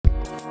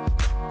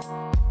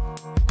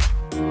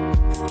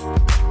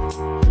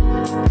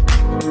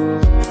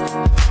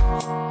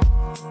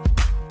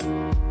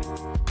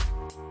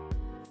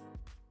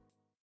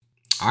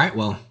right.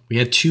 Well, we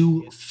had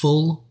 2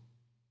 full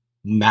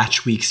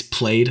match weeks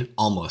played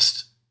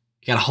almost.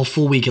 We got a whole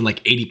full week and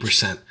like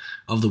 80%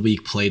 of the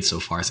week played so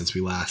far since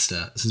we last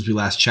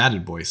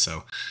chatted, boys.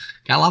 So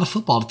got a lot of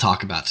football to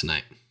talk about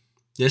tonight.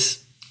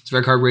 This is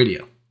Red Card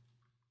Radio.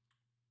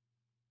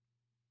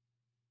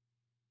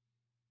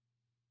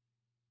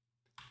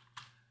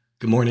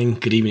 Good morning,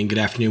 good evening, good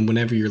afternoon,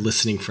 whenever you're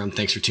listening from.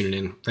 Thanks for tuning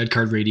in. Red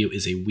Card Radio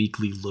is a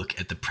weekly look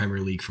at the Premier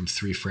League from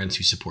 3 friends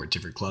who support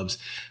different clubs.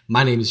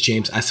 My name is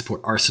James. I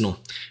support Arsenal.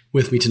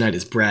 With me tonight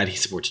is Brad. He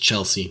supports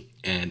Chelsea.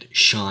 And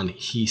Sean,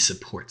 he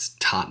supports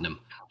Tottenham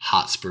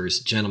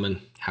Hotspurs.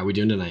 Gentlemen, how are we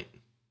doing tonight?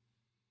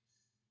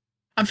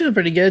 I'm feeling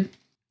pretty good.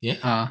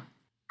 Yeah?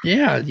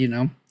 Yeah, you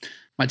know,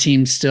 my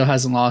team still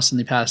hasn't lost in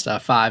the past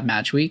 5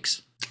 match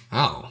weeks.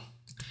 Oh,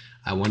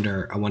 I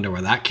wonder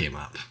where that came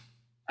up.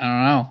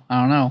 I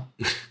don't know.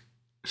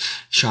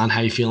 Sean,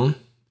 how you feeling?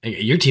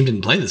 Your team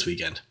didn't play this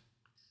weekend.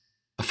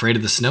 Afraid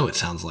of the snow, it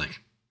sounds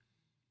like.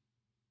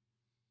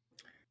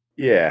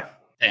 Yeah.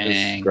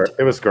 Dang.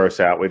 It was gross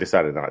out. We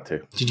decided not to.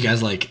 Did you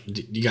guys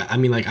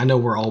I know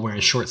we're all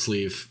wearing short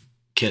sleeve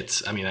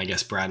kits. I mean, I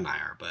guess Brad and I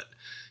are, but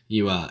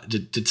you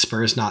did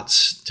Spurs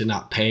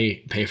not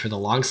pay for the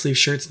long sleeve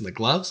shirts and the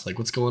gloves? Like,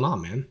 what's going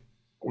on, man?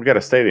 We got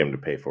a stadium to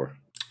pay for.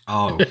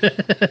 Oh,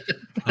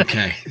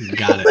 okay.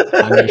 Got it.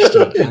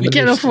 Understood. We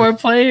can't afford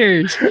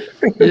players.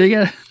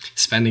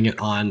 Spending it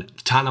on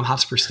Tottenham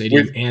Hotspur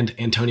Stadium and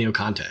Antonio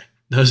Conte.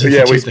 Those are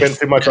we spend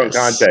too much on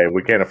Conte.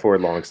 We can't afford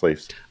long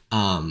sleeves.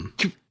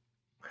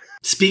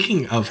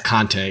 Speaking of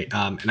Conte,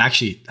 and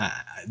actually,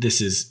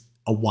 this is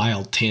a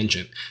wild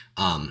tangent,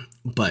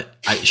 but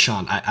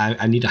Sean,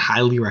 I need to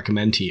highly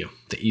recommend to you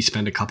that you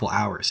spend a couple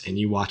hours and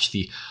you watch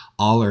the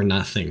All or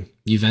Nothing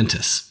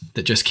Juventus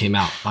that just came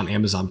out on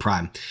Amazon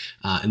Prime.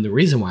 And the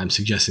reason why I'm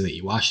suggesting that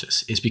you watch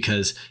this is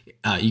because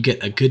you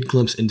get a good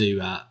glimpse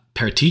into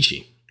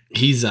Paratici.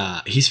 He's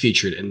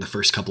featured in the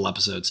first couple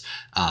episodes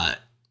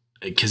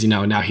because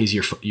now he's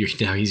your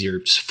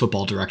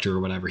football director or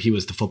whatever. He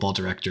was the football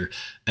director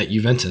at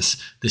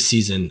Juventus this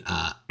season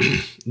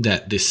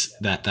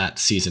that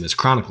season is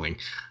chronicling.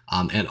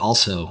 And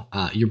also,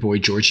 your boy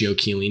Giorgio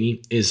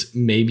Chiellini is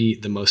maybe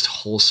the most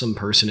wholesome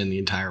person in the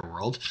entire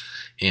world,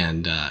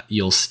 and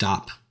you'll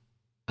stop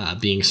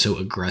being so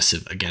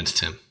aggressive against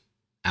him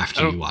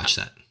after you watch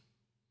that.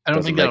 I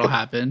don't think that'll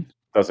happen.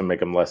 Doesn't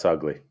make him less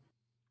ugly.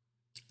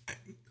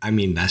 I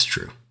mean, that's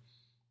true.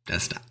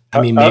 That's not.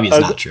 I mean, maybe it's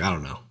not true. I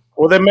don't know.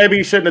 Well, then maybe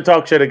you shouldn't have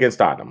talked shit against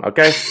Tottenham.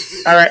 Okay,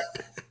 all right.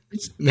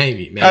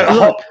 Maybe.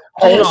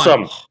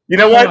 Wholesome. You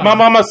know what? My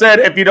mama said,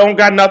 if you don't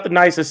got nothing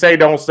nice to say,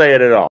 don't say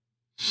it at all.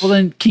 Well,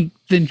 then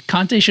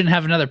Conte shouldn't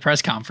have another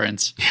press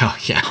conference. Oh,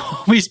 yeah.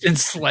 He's been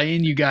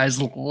slaying you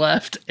guys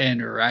left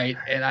and right,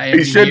 and I am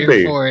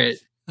here for it.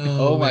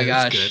 Oh my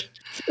gosh.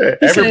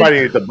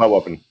 Everybody needs a bow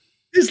open.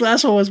 This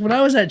last one was when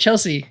I was at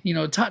Chelsea. You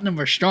know, Tottenham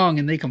were strong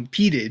and they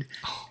competed,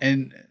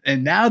 and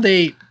now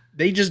they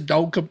just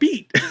don't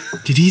compete.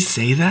 Did he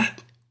say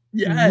that?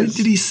 Yes. When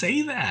did he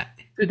say that?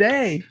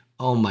 Today.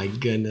 Oh my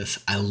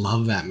goodness. I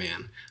love that,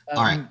 man.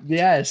 All right.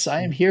 Yes,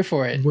 I am here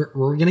for it. We're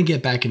going to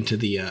get back into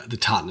the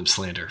Tottenham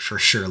slander for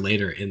sure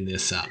later in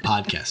this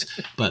podcast.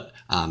 But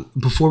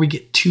before we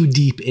get too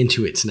deep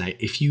into it tonight,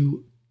 if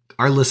you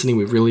are listening,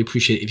 we really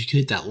appreciate it. If you could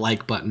hit that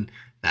like button,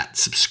 that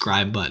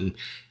subscribe button,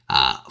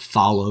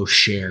 follow,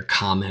 share,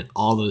 comment,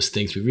 all those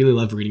things. We really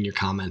love reading your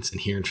comments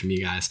and hearing from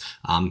you guys.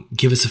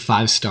 Give us a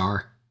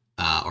 5-star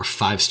or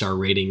 5-star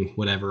rating,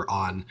 whatever,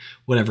 on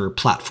whatever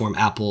platform.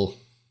 Apple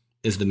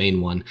is the main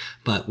one,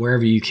 but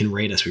wherever you can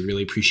rate us, we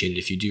really appreciate it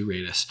if you do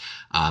rate us.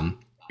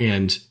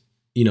 And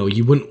you know,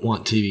 you wouldn't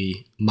want to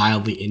be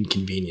mildly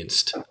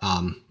inconvenienced,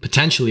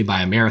 potentially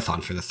by a marathon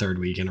for the 3rd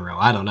week in a row.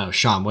 I don't know,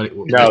 Sean.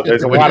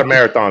 There's a lot of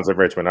marathons in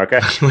Richmond. Okay,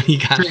 what do you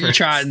got? Pretty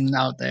trotting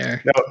out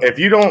there. No, if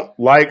you don't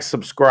like,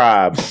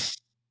 subscribe,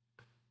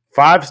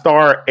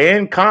 5-star,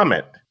 and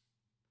comment,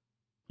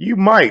 you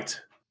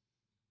might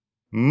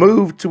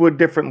move to a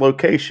different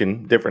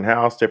location, different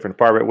house, different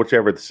apartment,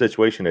 whichever the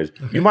situation is.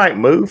 Okay. You might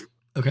move.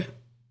 Okay.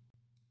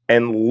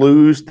 And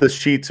lose the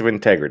sheets of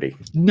integrity.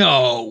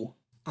 No.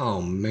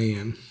 Oh,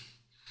 man.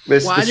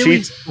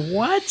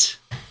 What?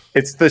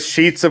 It's the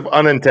sheets of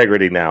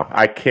unintegrity now.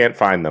 I can't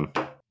find them.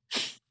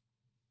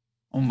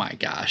 Oh, my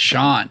gosh.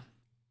 Sean.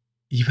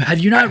 Have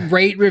you not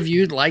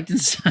reviewed, liked,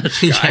 and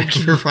subscribed?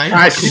 Yeah, you're right.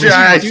 I should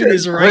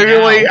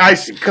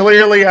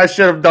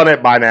have done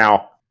it by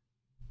now.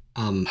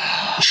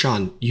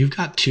 Sean, you've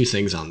got 2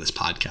 things on this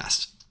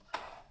podcast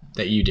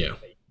that you do.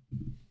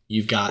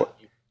 You've got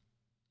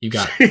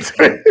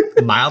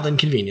mild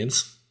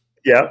inconvenience.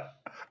 Yeah.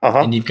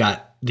 And you've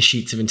got the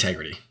sheets of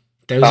integrity.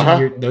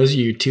 Those are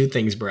your 2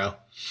 things, bro.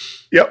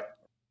 Yep.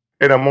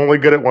 And I'm only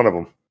good at one of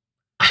them.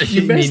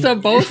 You messed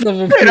up both of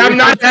them. And I'm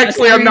not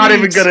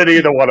even good at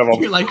either one of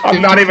them. Like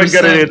I'm not even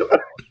good at either.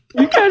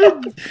 You kind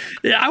of.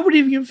 Yeah, I wouldn't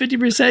even give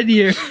 50%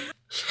 here.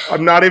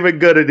 I'm not even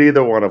good at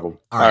either one of them.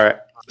 All right.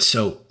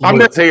 So I'm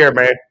just here,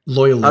 man.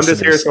 Loyal I'm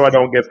just here so I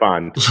don't get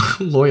fined.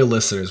 Loyal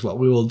listeners, what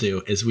we will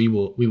do is we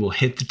will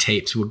hit the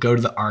tapes. We'll go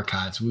to the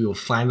archives. We will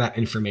find that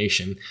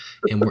information,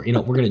 and we're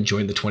going to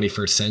join the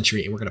 21st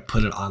century, and we're going to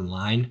put it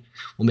online.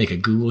 We'll make a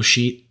Google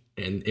sheet,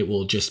 and it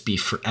will just be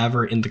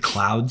forever in the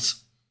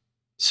clouds,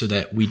 so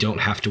that we don't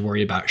have to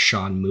worry about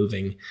Sean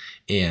moving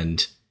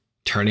and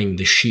turning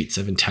the sheets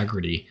of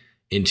integrity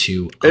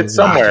into a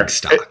laughing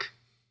stock.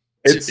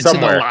 It's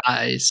somewhere. In the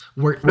lies.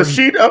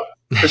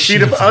 The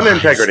sheet of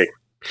unintegrity.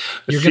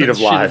 The sheet of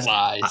lies.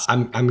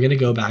 I'm gonna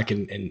go back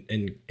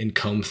and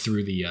comb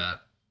through the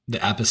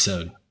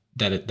episode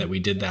that we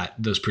did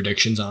those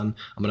predictions on.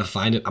 I'm gonna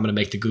find it. I'm gonna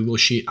make the Google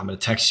sheet. I'm gonna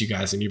text you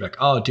guys, and you're like,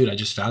 "Oh, dude, I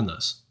just found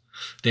those.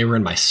 They were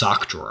in my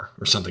sock drawer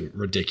or something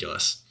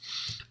ridiculous."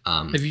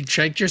 Have you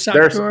checked your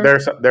sock drawer?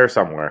 They're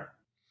somewhere.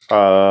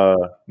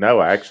 No,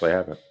 I actually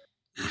haven't.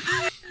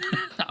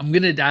 I'm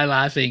gonna die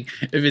laughing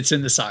if it's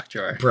in the sock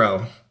drawer,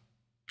 bro.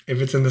 If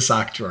it's in the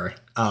sock drawer.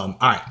 All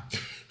right.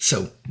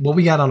 So what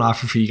we got on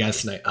offer for you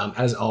guys tonight,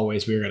 as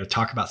always, we're going to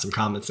talk about some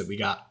comments that we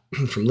got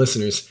from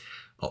listeners,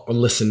 or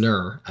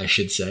listener, I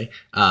should say,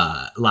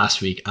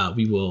 last week.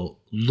 We will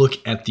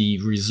look at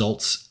the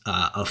results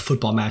of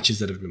football matches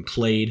that have been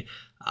played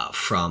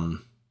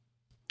from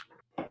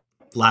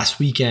last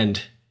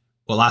weekend,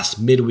 well, last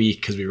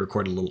midweek, because we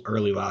recorded a little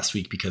early last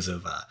week because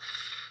of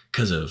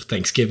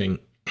Thanksgiving.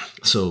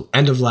 So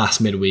end of last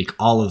midweek,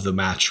 all of the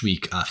match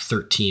week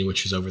 13,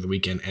 which was over the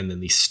weekend, and then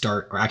the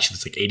start, or actually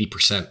it's like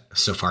 80%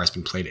 so far has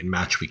been played in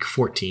match week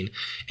 14.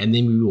 And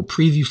then we will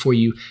preview for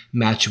you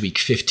match week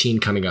 15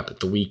 coming up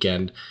at the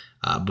weekend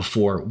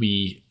before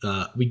we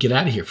get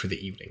out of here for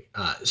the evening.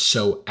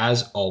 So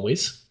as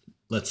always,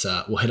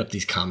 we'll hit up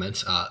these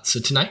comments.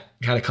 So tonight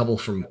we had a couple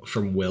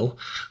from Will,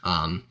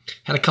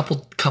 had a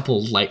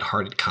couple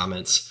lighthearted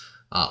comments.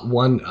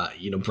 One,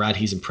 Brad,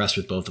 he's impressed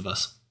with both of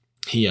us.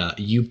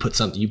 You put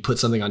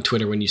something on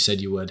Twitter when you said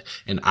you would,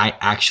 and I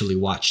actually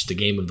watched the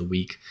game of the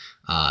week.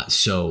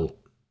 Ruined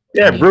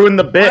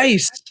the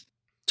bit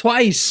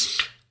twice.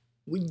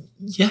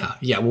 Yeah.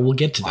 Well, we'll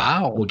get to that.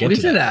 Wow, we'll get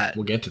to that.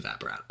 We'll get to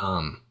that, Brad.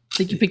 I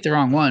think you picked the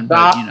wrong one,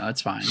 but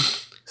it's fine.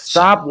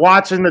 Stop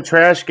watching the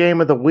trash game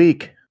of the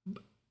week.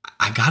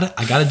 I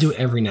gotta do it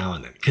every now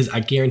and then, because I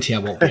guarantee I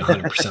won't be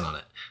 100% on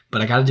it,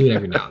 but I gotta do it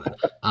every now and then.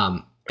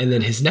 And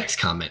then his next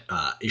comment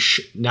is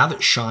now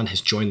that Sean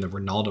has joined the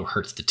Ronaldo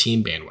hurts the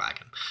team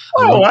bandwagon.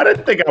 I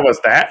didn't think I was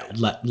that.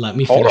 Let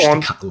me finish.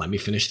 Let me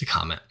finish the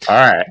comment. All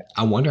right.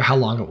 I wonder how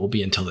long it will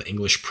be until the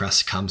English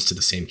press comes to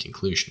the same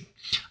conclusion.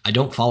 I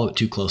don't follow it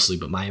too closely,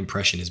 but my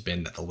impression has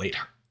been that the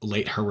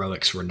late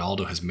heroics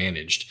Ronaldo has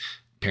managed,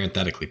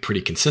 parenthetically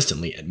pretty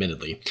consistently,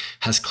 admittedly,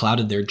 has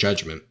clouded their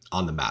judgment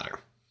on the matter.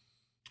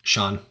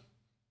 Sean,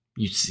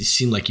 you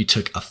seem like you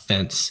took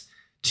offense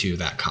to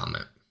that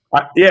comment.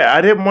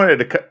 I didn't want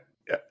it to.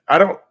 I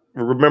don't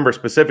remember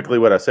specifically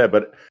what I said,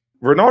 but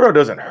Ronaldo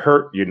doesn't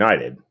hurt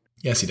United.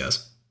 Yes, he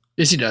does.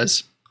 Yes, he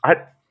does.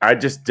 I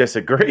just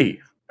disagree.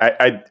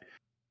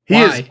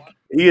 He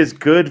is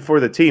good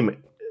for the team.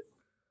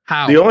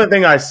 How? The only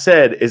thing I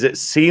said is it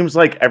seems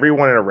like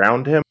everyone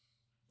around him.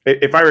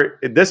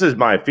 This is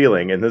my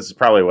feeling, and this is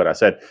probably what I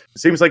said. It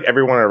seems like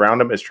everyone around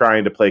him is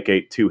trying to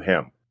placate to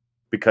him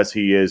because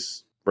he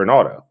is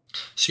Ronaldo.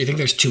 So you think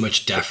there's too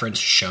much deference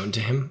shown to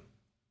him?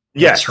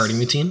 Yes, it's hurting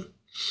the team.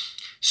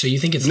 So you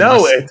think it's it's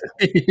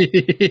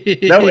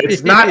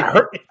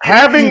not.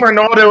 Having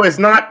Ronaldo is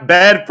not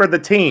bad for the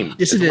team.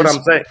 Yes, it is. What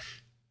I'm saying.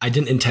 I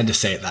didn't intend to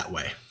say it that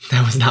way.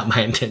 That was not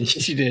my intention.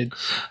 Yes, you did.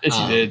 Yes,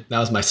 you did. That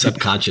was my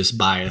subconscious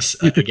bias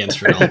against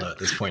Ronaldo at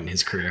this point in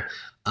his career.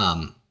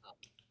 Having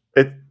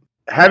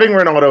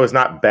Ronaldo is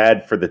not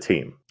bad for the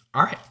team.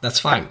 All right, that's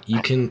fine.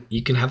 You can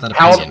have that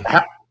opinion.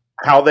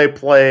 How they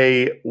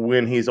play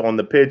when he's on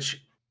the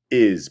pitch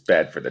is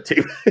bad for the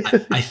team.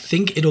 I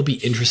think it'll be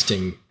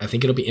interesting. I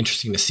think it'll be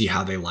interesting to see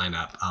how they line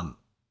up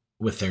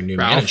with their new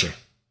manager.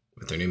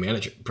 With their new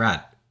manager,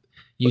 Brad.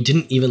 You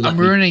didn't even let I'm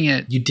ruining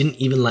it. You didn't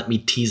even let me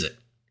tease it.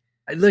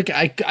 Look,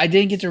 I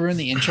didn't get to ruin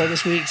the intro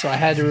this week, so I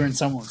had to ruin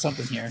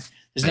something here.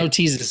 There's no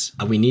teases.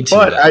 We need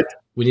to.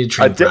 We need to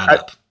train Brad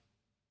up.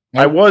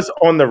 I was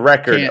on the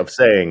record of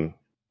saying.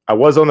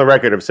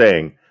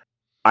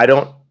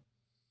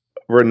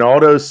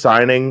 Ronaldo's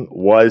signing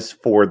was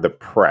for the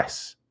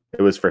press.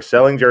 It was for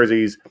selling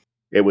jerseys.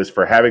 It was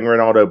for having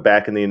Ronaldo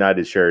back in the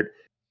United shirt.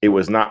 It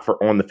was not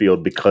for on the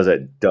field because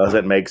it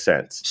doesn't make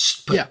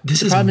sense. But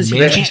this is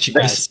Manchester.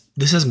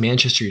 This is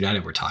Manchester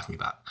United we're talking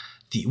about.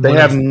 They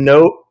had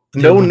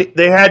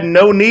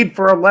no need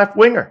for a left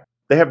winger.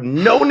 They have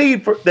no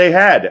need for. They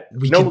had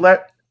no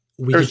left.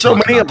 There's so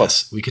many of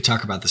us. We could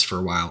talk about this for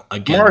a while.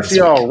 Again,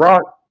 Martial,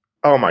 Rock.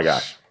 Oh my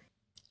gosh.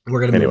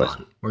 We're gonna move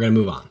on. We're gonna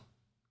move on.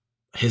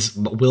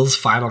 Will's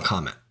final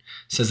comment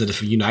says that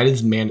if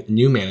United's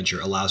new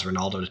manager allows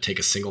Ronaldo to take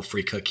a single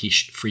free kick, he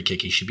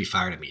should be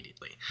fired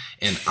immediately.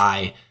 And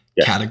I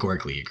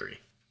categorically agree.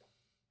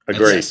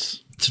 Agree.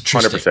 It's a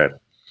true 100%.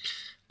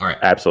 All right.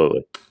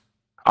 Absolutely.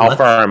 I'll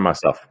fire him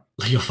myself.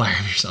 You'll fire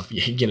him yourself.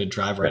 You're gonna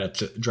drive right up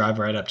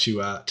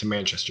to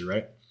Manchester,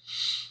 right?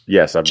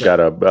 Yes, I've got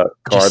a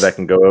car that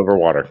can go over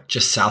water.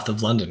 Just south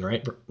of London,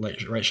 right?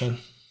 Right, Sean?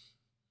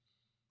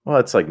 Well,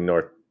 it's like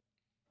north.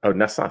 Oh,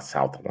 that's not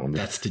south of London.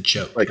 That's the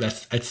joke. Like,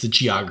 that's the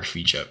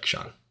geography joke,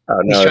 Sean.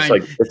 No,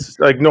 it's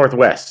like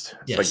northwest.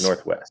 It's Yes. like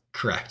northwest.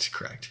 Correct.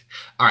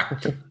 All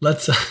right,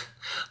 let's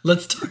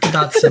talk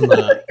about some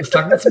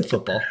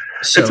football.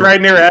 So, it's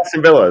right near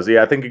Aston Villa.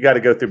 Yeah, I think you got to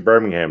go through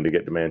Birmingham to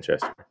get to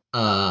Manchester.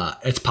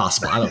 It's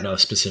possible. I don't know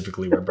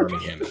specifically where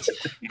Birmingham is.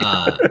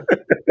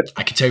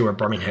 I can tell you where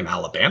Birmingham,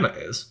 Alabama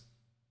is,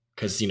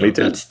 because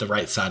that's the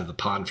right side of the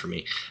pond for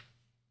me.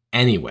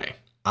 Anyway,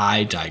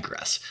 I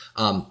digress.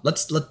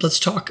 Let's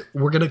talk.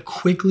 We're gonna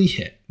quickly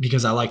hit,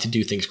 because I like to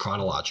do things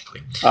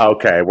chronologically.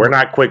 Okay, we're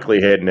not quickly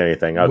hitting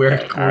anything. Okay, we're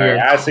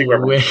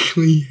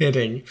quickly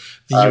hitting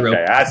the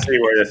Europa. Okay, I see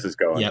where this is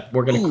going. Yep,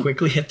 we're gonna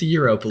quickly hit the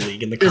Europa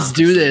League in the Let's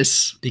do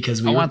this,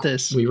 because I want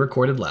this. We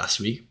recorded last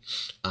week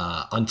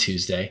on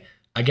Tuesday.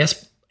 I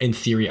guess in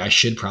theory I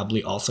should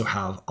probably also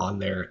have on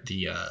there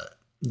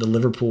the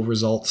Liverpool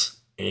results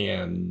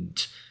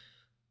and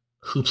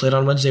who played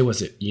on Wednesday.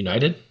 Was it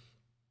United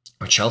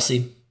or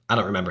Chelsea? I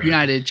don't remember.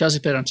 United. Chelsea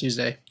played on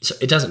Tuesday. So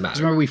it doesn't matter.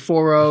 Remember we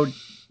 4-0'd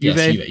Juve?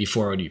 Yes, you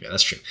 4-0'd Juve.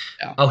 That's true.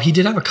 Yeah. Oh, he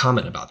did have a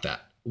comment about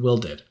that. Will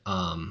did.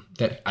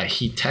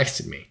 He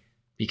texted me,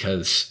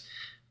 because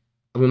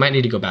we might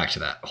need to go back to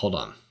that. Hold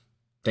on.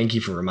 Thank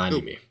you for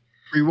reminding me.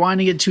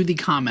 Rewinding it to the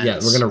comments. Yeah,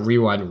 we're going to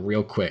rewind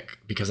real quick,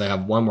 because I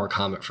have one more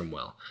comment from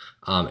Will.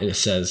 And it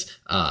says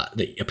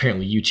that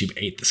apparently YouTube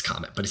ate this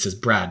comment, but it says,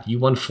 Brad, you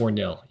won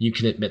 4-0. You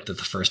can admit that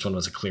the first one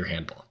was a clear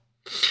handball.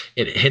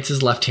 It hits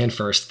his left hand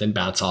first, then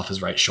bounce off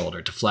his right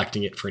shoulder,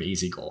 deflecting it for an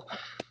easy goal.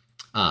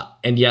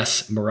 And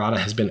yes, Morata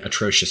has been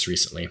atrocious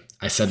recently.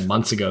 I said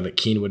months ago that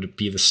Keane would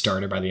be the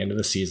starter by the end of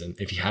the season.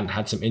 If he hadn't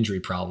had some injury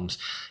problems,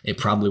 it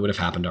probably would have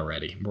happened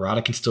already.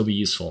 Morata can still be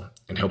useful,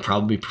 and he'll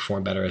probably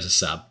perform better as a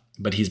sub,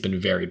 but he's been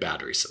very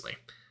bad recently.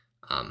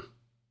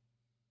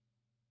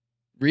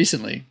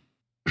 Recently?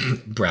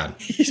 Brad.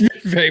 He's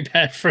been very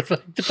bad for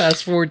the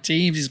past 4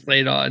 teams he's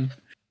played on.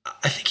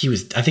 I think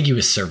he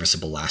was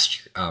serviceable last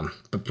year.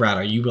 But Brad,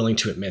 are you willing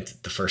to admit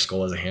that the first goal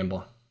was a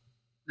handball?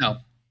 No.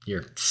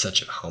 You're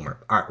such a homer.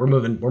 All right, we're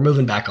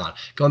moving back on.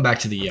 Going back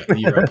to the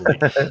Europa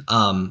League.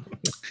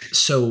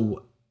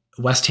 So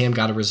West Ham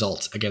got a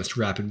result against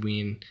Rapid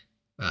Wien,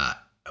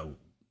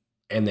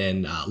 and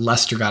then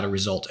Leicester got a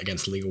result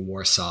against Liga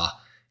Warsaw,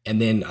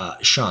 and then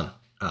Sean,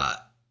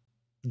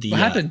 what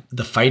happened?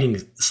 The Fighting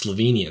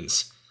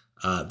Slovenians,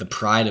 the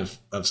pride of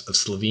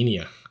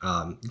Slovenia,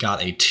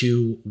 got a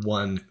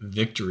 2-1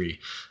 victory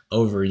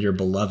over your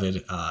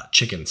beloved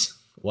Chickens.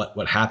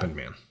 What happened,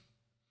 man?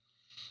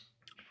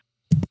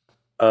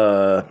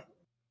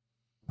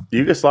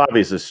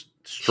 Yugoslavia is a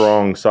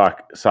strong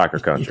soccer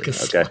country.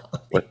 Okay,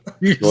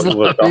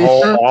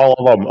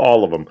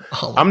 all of them.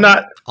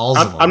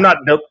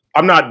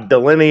 I'm not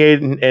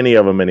delineating any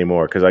of them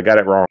anymore, because I got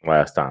it wrong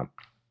last time.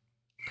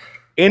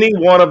 Any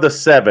one of the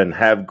 7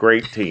 have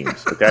great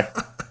teams. Okay.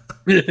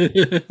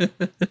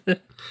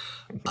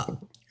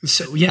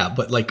 So yeah,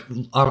 but like,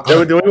 do we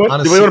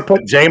want to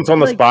put James on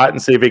the spot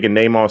and see if he can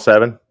name all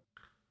 7?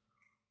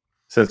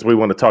 Since we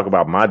want to talk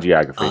about my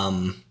geography.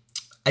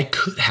 I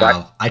could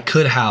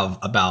have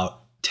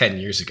about 10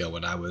 years ago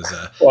when I was.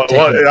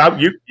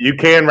 You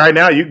can right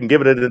now. You can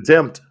give it an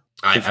attempt.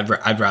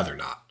 I'd rather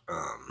not.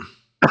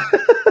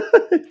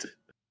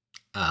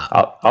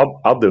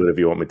 I'll do it if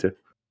you want me to.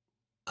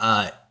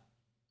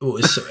 So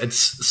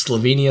it's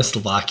Slovenia,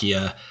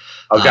 Slovakia.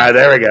 Okay,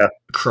 there we go.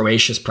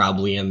 Croatia's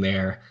probably in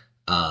there.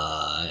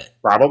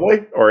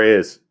 Probably or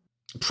is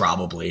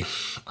probably.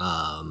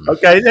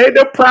 Okay,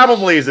 no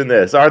probablys in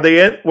this. Are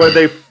they in? Were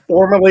they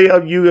formerly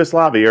of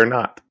Yugoslavia or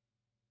not?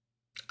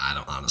 I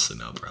don't honestly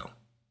know, bro.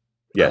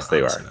 Yes,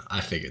 they are. Know.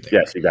 I figured they.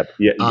 Yes, you got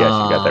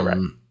that right.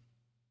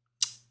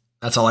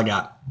 That's all I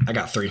got. I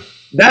got 3.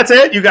 That's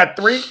it. You got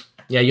 3.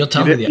 Yeah, you'll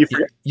tell me.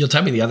 You'll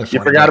tell me the other 4.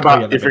 You forgot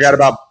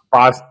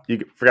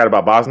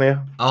about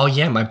Bosnia. Oh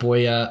yeah, my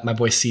boy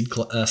Said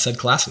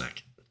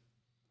Klasnik.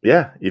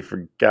 Yeah, you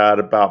forgot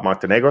about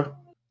Montenegro.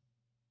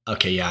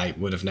 Okay, yeah, I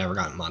would have never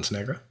gotten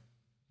Montenegro.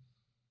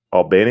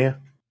 Albania.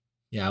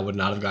 Yeah, I would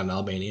not have gotten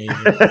Albania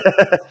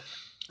either.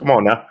 Come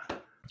on now.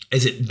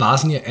 Is it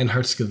Bosnia and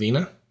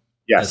Herzegovina?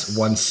 Yes. As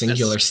one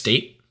singular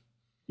state?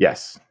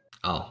 Yes.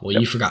 Oh, well,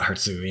 you forgot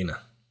Herzegovina.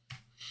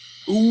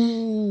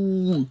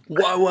 Ooh.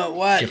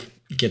 What?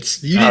 You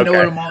didn't know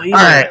what I'm all eating. All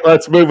right,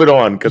 let's move it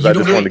on, because I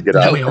just wanted to get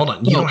out. Wait, hold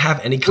on. You don't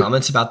have any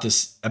comments about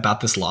this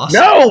loss?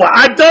 No,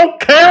 I don't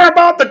care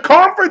about the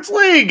Conference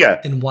League.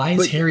 Then why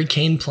is Harry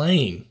Kane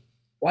playing?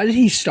 Why did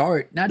he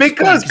start?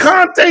 Because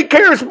Conte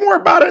cares more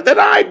about it than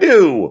I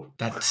do.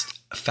 That's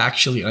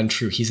factually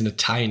untrue. He's an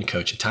Italian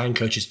coach. Italian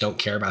coaches don't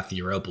care about the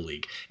Europa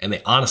League. And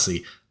they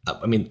honestly,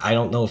 I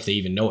don't know if they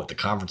even know what the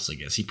Conference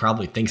League is. He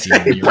probably thinks he's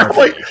in the Europa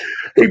League.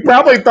 He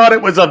probably thought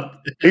it was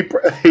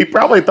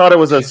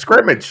a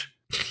scrimmage.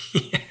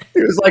 Yeah.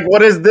 He was like,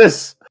 "What is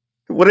this?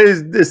 What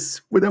is this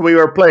that we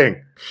are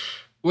playing?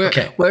 Where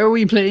are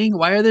we playing?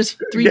 Why are there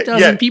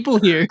 3,000 people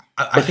here?"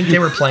 I think they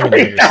were playing in a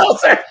bigger.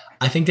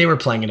 I think they were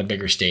playing in a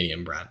bigger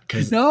stadium, Brad.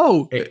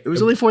 No, it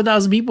was only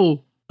 4,000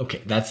 people.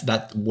 Okay, that's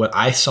what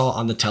I saw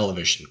on the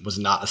television was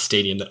not a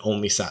stadium that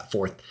only sat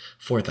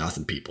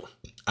 4,000 people.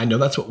 I know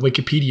that's what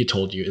Wikipedia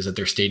told you is that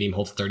their stadium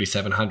holds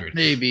 3,700.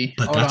 Maybe,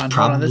 but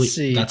let's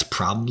see. That's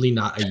probably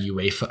not a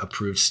UEFA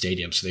approved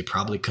stadium, so they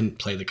probably couldn't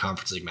play the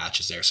Conference League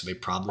matches there. So they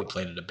probably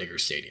played at a bigger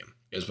stadium.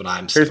 Is what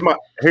I'm saying.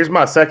 Here's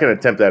my second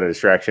attempt at a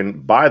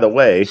distraction. By the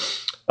way,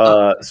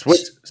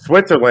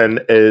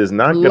 Switzerland is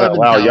not going to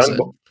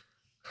allow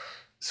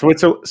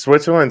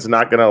Switzerland's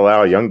not going to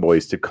allow young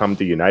boys to come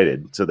to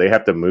United, so they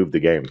have to move the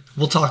game.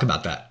 We'll talk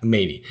about that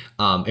maybe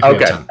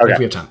if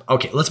we have time.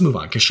 Okay, let's move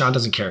on because Sean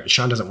doesn't care.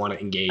 Sean doesn't want to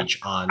engage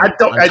on. I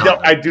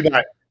do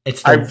not.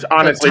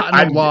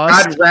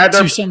 I'd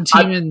rather to some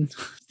team in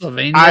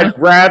Slovenia. I'd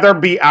rather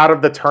be out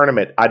of the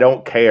tournament. I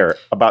don't care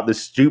about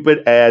this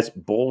stupid ass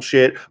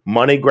bullshit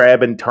money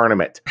grabbing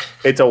tournament.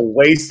 It's a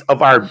waste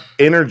of our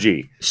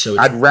energy. So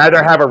I'd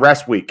rather have a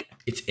rest week.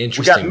 It's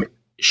interesting.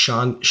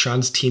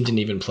 Sean's team didn't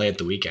even play at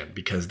the weekend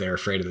because they're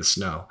afraid of the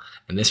snow.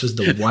 And this was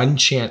the one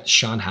chance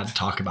Sean had to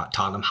talk about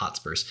Tottenham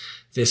Hotspurs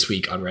this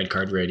week on Red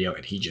Card Radio,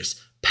 and he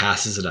just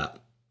passes it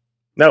up.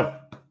 No.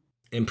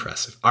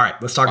 Impressive. All right,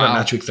 let's talk about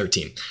match week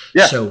 13.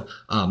 Yeah. So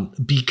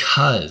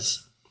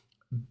because,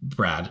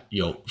 Brad,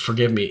 you'll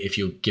forgive me if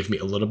you give me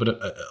a little bit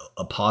of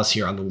a pause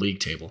here on the league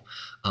table.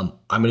 I'm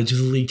going to do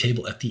the league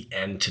table at the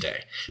end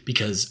today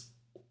because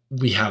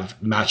we have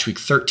match week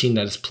 13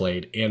 that is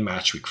played and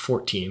match week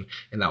 14,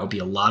 and that would be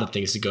a lot of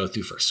things to go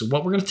through first. So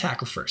what we're going to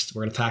tackle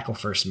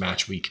first,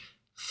 match week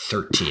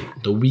 13,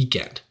 the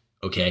weekend,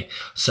 okay?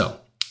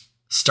 So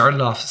started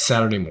off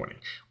Saturday morning.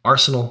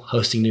 Arsenal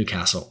hosting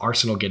Newcastle.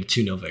 Arsenal get a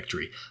 2-0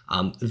 victory.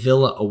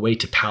 Villa away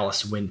to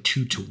Palace win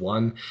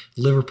 2-1.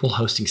 Liverpool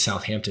hosting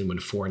Southampton win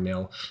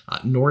 4-0.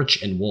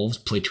 Norwich and Wolves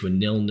play to a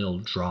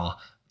 0-0 draw.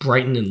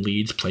 Brighton and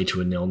Leeds play to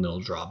a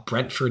 0-0 draw.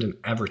 Brentford and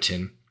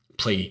Everton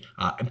play.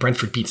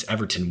 Brentford beats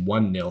Everton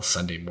 1-0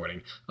 Sunday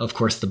morning. Of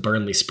course, the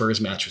Burnley Spurs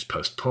match was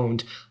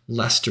postponed.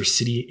 Leicester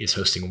City is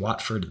hosting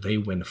Watford. They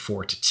win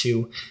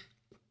 4-2.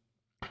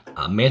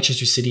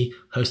 Manchester City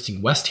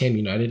hosting West Ham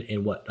United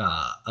in what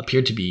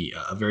appeared to be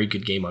a very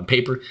good game on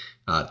paper.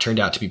 Turned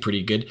out to be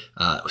pretty good.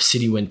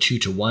 City win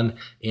 2-1,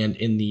 and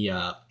in the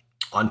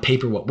on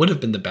paper, what would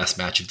have been the best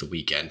match of the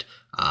weekend,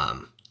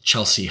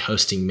 Chelsea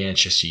hosting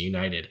Manchester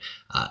United.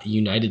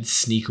 United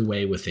sneak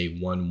away with a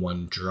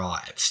 1-1 draw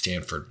at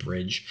Stamford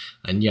Bridge,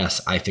 and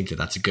yes, I think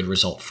that's a good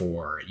result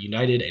for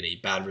United and a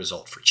bad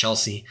result for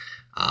Chelsea.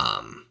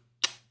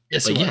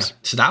 Yes, it was.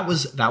 So that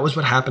was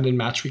what happened in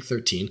match week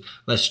 13.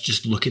 Let's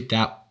just look at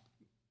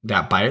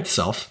that by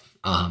itself.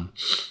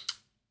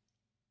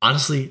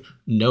 Honestly,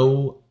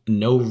 no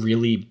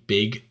really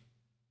big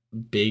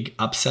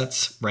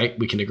upsets, right?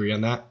 We can agree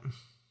on that.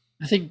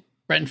 I think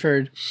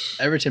Brentford,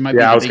 Everton might be.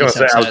 Yeah, I was going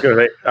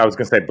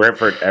to say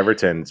Brentford,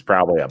 Everton is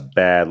probably a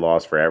bad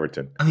loss for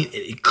Everton. I mean,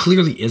 it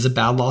clearly is a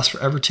bad loss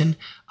for Everton.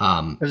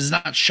 But it's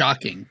not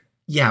shocking.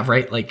 Yeah,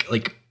 right.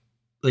 Like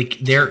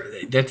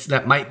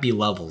that might be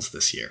levels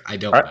this year. I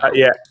don't know.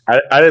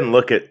 I didn't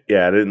look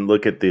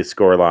at the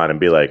score line and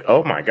be like,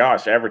 oh my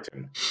gosh,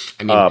 Everton.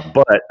 I mean,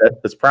 but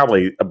that's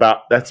probably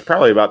about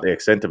the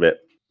extent of it.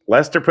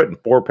 Leicester putting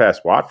 4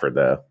 past Watford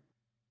though.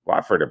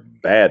 Watford are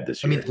bad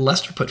this year. I mean,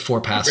 Leicester put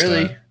 4 past.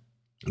 Really?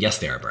 Yes,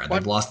 they are, Brad.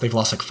 They've lost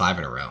like 5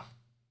 in a row.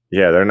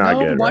 Yeah, they're not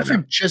good. Watford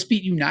right just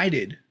beat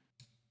United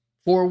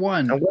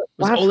 4-1. It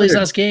was Ole's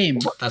last game.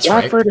 That's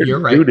Watford right. You're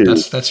right.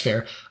 That's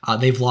fair.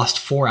 They've lost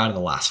 4 out of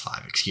the last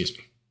 5. Excuse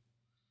me.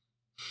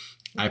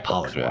 I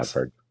apologize.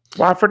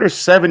 Watford is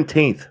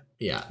 17th.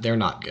 Yeah, they're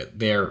not good.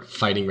 They're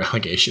fighting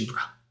relegation, bro.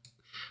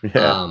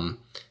 Yeah.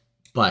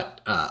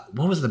 But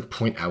what was the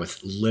point I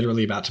was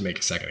literally about to make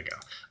a second ago?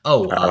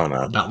 Oh, I don't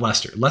know. About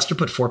Leicester. Leicester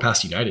put 4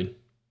 past United.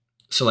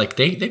 So like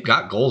they've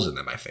got goals in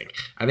them, I think.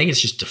 I think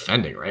it's just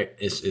defending, right?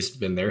 It's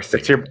been their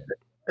thing.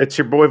 It's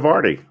your boy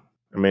Vardy.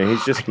 I mean,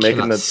 he's just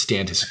making the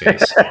stand his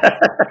face.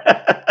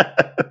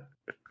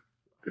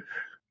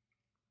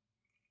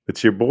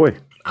 It's your boy.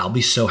 I'll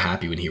be so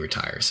happy when he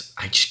retires.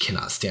 I just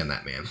cannot stand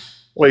that man.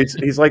 Well,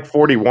 he's like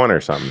 41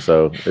 or something,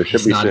 so it should be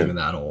He's not soon. even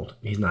that old.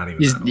 He's not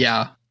even that old.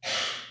 Yeah.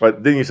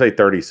 But didn't you say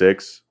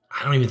 36?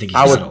 I don't even think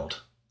he's that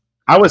old.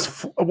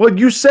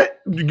 You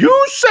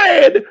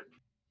said.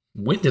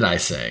 When did I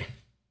say?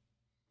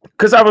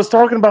 Because I was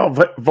talking about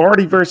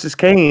Vardy versus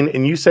Kane,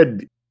 and you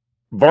said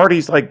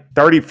Vardy's like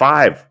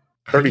 35.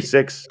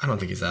 36. I don't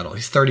think he's that old.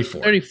 He's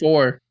 34.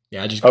 34.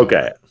 Yeah, I just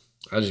Googled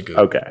it.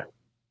 Okay.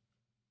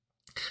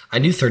 I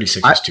knew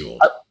 36 was too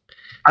old.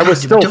 I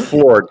was still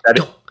floored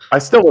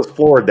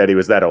that he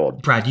was that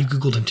old. Brad, you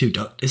Googled him too.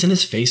 Isn't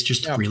his face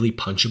just really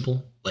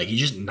punchable? Like he's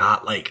just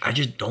not like I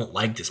just don't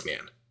like this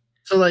man.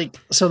 So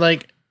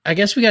like I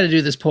guess we got to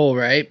do this poll,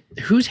 right?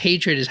 Whose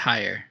hatred is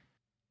higher?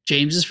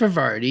 James is for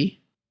Vardy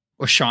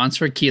or Sean's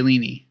for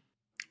Chiellini?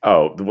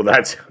 Oh, well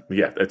that's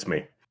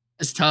me.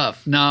 It's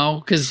tough.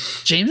 No,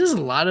 because James has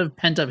a lot of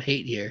pent up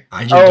hate here.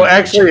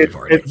 Actually,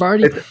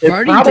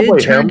 Vardy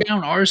did turn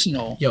down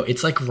Arsenal. Yo,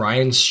 it's like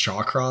Ryan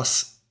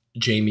Shawcross,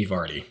 Jamie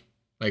Vardy.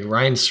 Like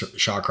Ryan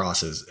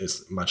Shawcross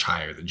is much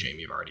higher than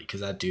Jamie Vardy because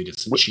that dude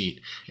is a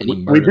cheat and he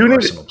we murdered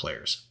Arsenal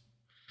players.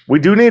 We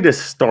do need to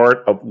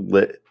start a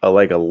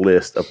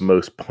list of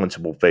most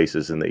punchable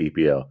faces in the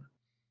EPL.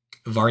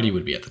 Vardy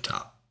would be at the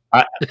top.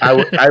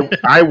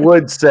 I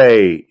would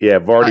say, yeah,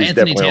 Vardy's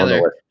definitely on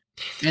the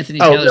list. Anthony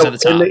Taylor's at the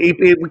top. In the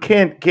EP, we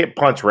can't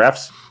punch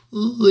refs.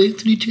 Oh,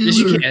 Anthony Taylor. Yes,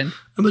 you can.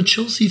 I'm a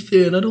Chelsea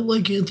fan. I don't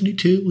like Anthony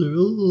Taylor.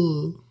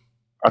 Oh.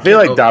 I feel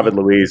like David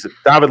Luiz has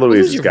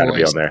got to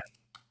be on there.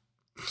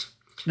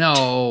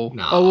 No.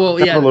 Oh, well,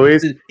 David yeah.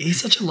 Luiz.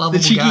 He's such a lovable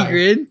The cheeky guy.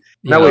 grin.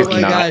 No, he's oh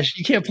my not. gosh,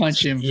 you can't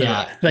punch him.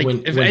 Yeah, Like,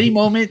 if any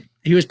moment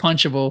he was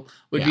punchable,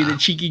 would be Yeah. the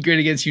cheeky grin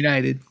against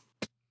United.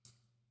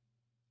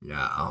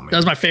 Yeah, oh man. That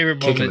was my favorite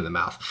Kick him in moment. the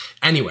mouth.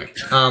 Anyway,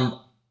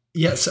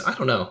 yeah, so I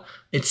don't know.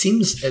 It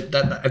seems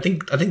that I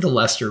think the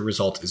Leicester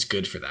result is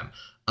good for them.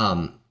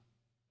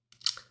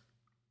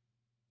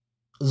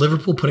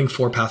 Liverpool putting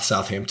 4 past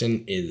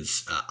Southampton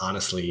is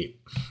honestly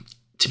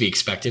to be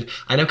expected.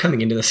 I know coming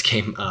into this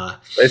game,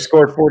 They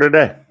scored 4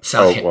 today.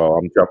 Southampton. Oh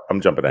well,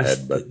 I'm jumping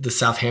ahead, but the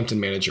Southampton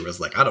manager was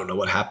like, I don't know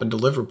what happened to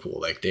Liverpool.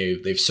 Like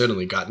they've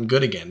certainly gotten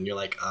good again. And you're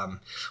like,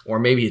 or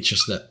maybe it's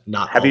just that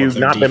not all of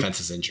their defense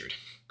is injured.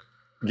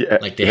 yeah,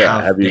 Like they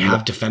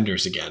have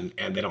defenders again,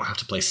 and they don't have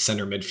to play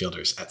center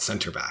midfielders at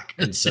center back,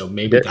 and so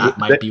maybe that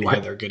might be why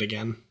they're good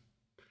again.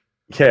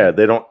 Yeah,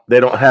 they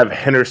don't have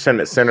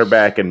Henderson at center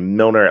back and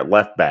Milner at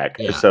left back,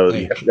 Yeah, so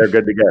like- they're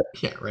good to go.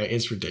 Yeah, right.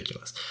 It's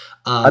ridiculous.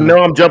 I know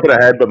I'm jumping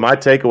ahead, but my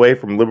takeaway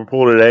from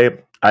Liverpool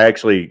today, I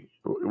actually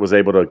was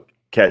able to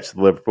catch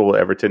the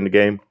Liverpool-Everton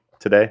game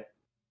today.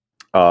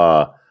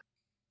 God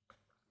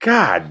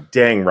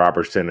dang,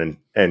 Robertson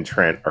and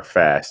Trent are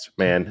fast,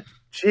 man.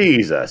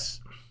 Jesus.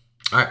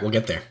 All right, we'll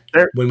get there.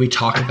 They're- When we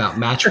talk about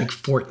match week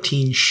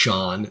 14,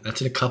 Sean,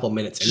 that's in a couple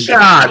minutes.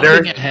 God,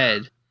 Moving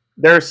ahead.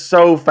 They're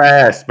so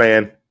fast,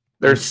 man.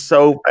 They're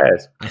so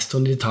fast. I still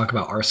need to talk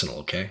about Arsenal,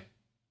 okay?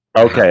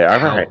 Okay, all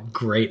How right.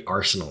 great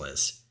Arsenal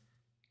is.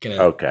 Okay,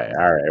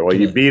 all right. Well,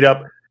 you beat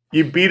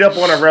up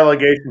on a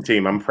relegation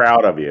team. I'm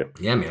proud of you.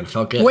 Yeah, man,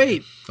 felt good.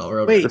 Wait, Felt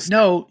real good. wait,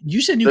 no.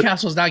 You said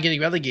Newcastle's not getting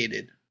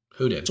relegated.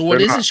 Who did? So what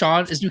They're is not. it,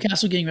 Sean? Is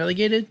Newcastle getting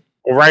relegated?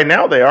 Well, right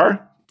now they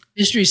are.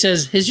 History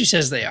says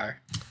they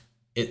are.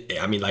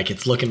 I mean, like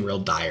it's looking real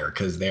dire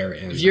because they're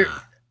in. If you're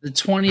the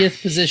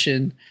 20th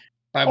position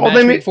by Oh, match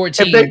they- week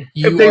 14, if they-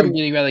 you if they- are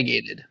getting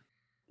relegated.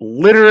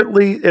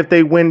 Literally, if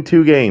they win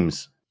 2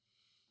 games,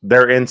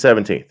 they're in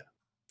 17th.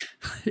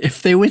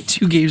 If they win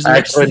 2 games, the rest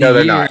Actually, of the no,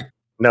 they're year, not.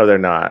 No, they're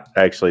not.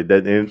 Actually, they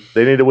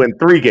need to win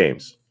 3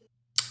 games.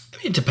 I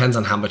mean, it depends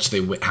on how much they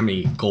win, how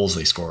many goals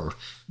they score.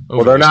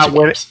 Well, they're not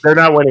winning. They're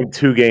not winning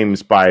 2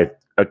 games by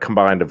a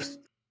combined of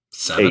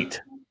 7.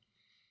 8.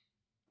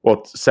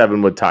 Well,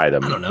 7 would tie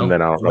them. I don't know. And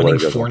then I don't know Winning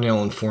what it is.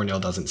 4-0 and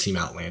 4-0 doesn't seem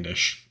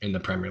outlandish in the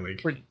Premier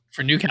League.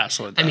 for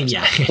Newcastle. it I mean, does.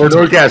 yeah, For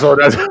Newcastle, it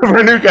does.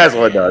 For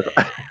Newcastle, it does.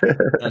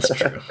 that's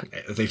true.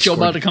 They've Joe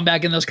about scored. to come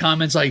back in those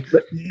comments like,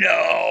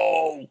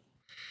 no.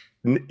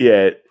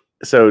 Yeah.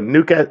 So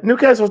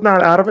Newcastle's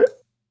not out of it.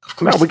 Of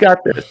No, course, we got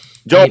this.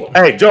 Joel,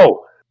 hey,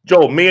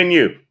 Joel, me and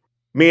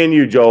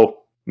you,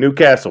 Joel,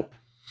 Newcastle.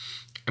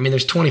 I mean,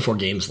 there's 24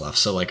 games left,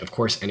 so like, of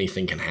course,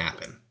 anything can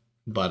happen.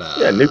 But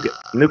Yeah,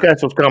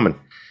 Newcastle's coming.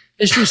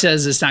 History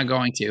says it's not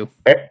going to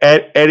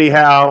Eddie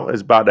Howe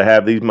is about to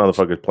have these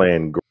motherfuckers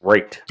playing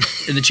great.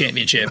 in the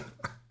championship.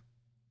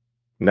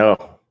 No,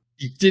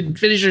 You didn't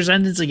finish your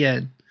sentence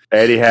again.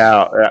 Eddie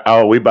Howe.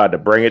 Oh, we about to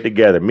bring it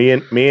together. Me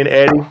and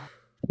Eddie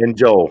and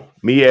Joel.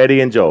 Me,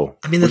 Eddie, and Joel.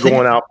 I mean, we're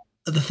going out.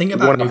 the thing We're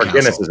about going out for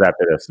Newcastle. Guinnesses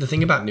after this. The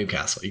thing about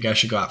Newcastle, you guys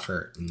should go out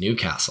for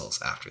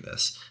Newcastle's after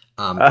this.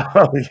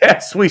 Oh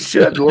yes, we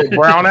should. Little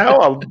Brown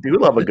Ale. I do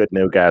love a good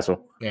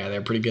Newcastle. Yeah,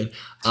 they're pretty good.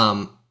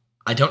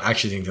 I don't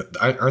actually think that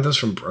aren't those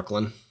from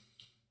Brooklyn?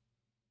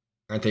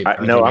 Aren't they?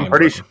 No, I'm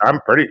pretty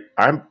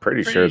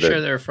Pretty sure that.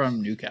 they're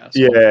from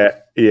Newcastle.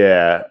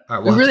 Yeah. All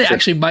right, We well, really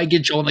actually might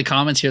get Joel in the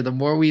comments here. The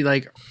more we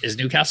like, is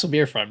Newcastle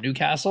beer from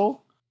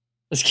Newcastle?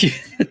 Let's keep.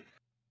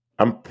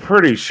 I'm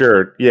pretty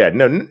sure. Yeah.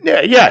 No.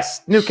 Yeah.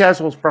 Yes.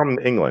 Newcastle's from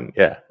England.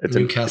 Yeah.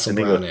 Newcastle an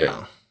Brown English thing.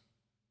 Ale.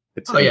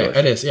 It's Oh yeah, English.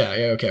 it is. Yeah.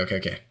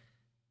 Okay.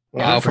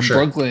 Wow, for from sure.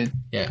 Brooklyn.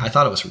 Yeah, I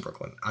thought it was from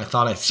Brooklyn. I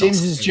thought I saw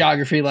James's something.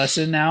 geography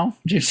lesson now.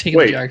 James taking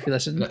Wait. the geography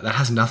lesson. That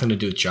has nothing to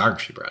do with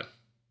geography, Brad.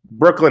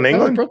 Brooklyn, Oh,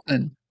 England.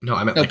 Brooklyn. No,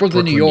 I meant No, like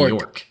Brooklyn, Brooklyn, New New York.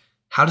 York.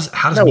 How does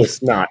No, me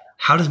it's not.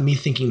 how does me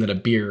thinking that a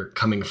beer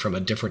coming from a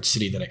different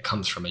city than it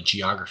comes from a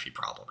geography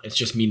problem? It's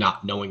just me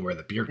not knowing where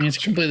the beer I mean, comes it's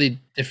a from. completely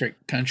different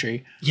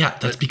country. Yeah,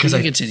 that's but because you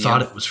I can continue.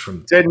 thought it was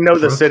from. Didn't know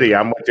the Brooklyn. city.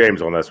 I'm with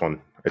James on this one.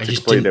 It's I a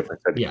just completely didn't-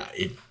 different city.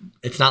 Yeah,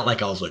 it's not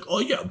like I was like, oh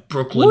yeah,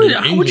 Brooklyn. in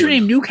How would you England.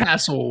 name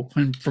Newcastle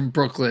from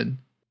Brooklyn?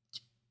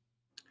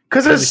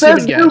 Because Yeah, it the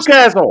says civic gas.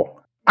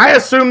 Newcastle. I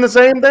assume the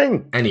same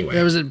thing.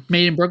 Anyway, Was it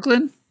made in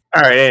Brooklyn?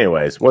 All right.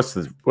 Anyways, what's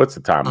the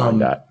timeline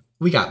got?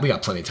 we got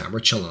plenty of time. We're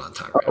chilling on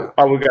time right now.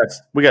 Oh,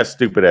 we got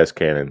stupid ass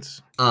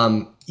cannons.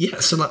 Yeah,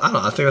 so I don't know.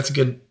 I think that's a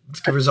good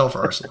result for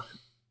Arsenal.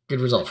 Good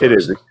result for It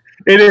is. Arsenal.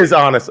 It is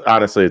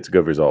honestly, it's a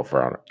good result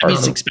for Arsenal. I mean,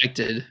 it's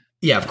expected.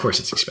 Yeah, of course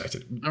it's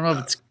expected. I don't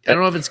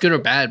know if it's good or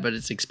bad, but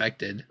it's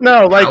expected.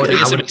 No, like How would- I guess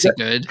how it would makes it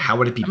good. How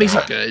would it be It makes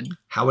bad? it good.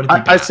 How would it be I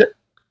bad? said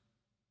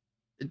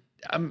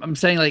I'm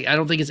saying like I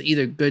don't think it's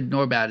either good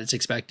nor bad. It's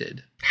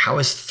expected. How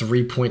is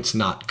 3 points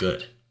not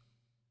good?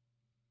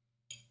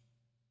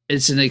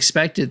 It's an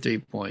expected 3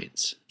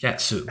 points. Yeah,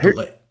 so Here-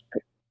 like,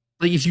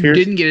 Like if you Here's-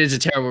 didn't get it, it's a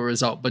terrible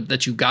result. But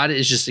that you got it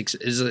is just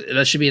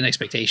that should be an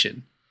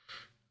expectation.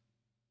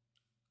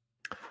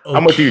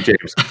 I'm with you,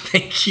 James.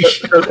 Thank you.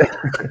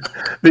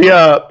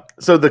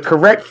 So the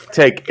correct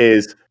take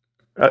is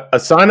a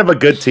sign of a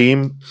good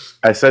team.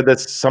 I said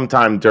this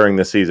sometime during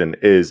the season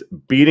is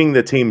beating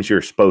the teams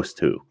you're supposed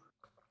to.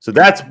 So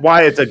that's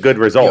why it's a good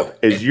result.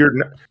 Is you're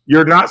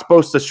not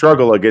supposed to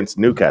struggle against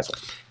Newcastle.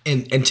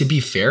 And to be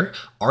fair,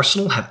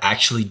 Arsenal have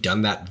actually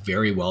done that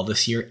very well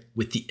this year,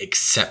 with the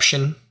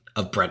exception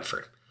of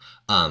Brentford.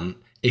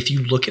 If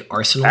you look at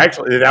Arsenal,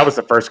 Actually, that was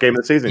the first game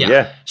of the season.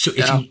 Yeah. So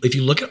if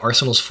you look at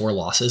Arsenal's 4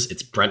 losses,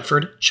 it's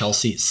Brentford,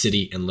 Chelsea,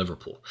 City, and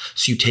Liverpool.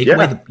 So you take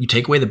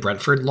away the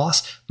Brentford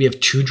loss. We have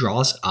 2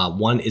 draws.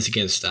 One is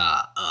against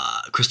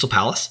Crystal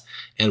Palace,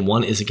 and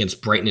one is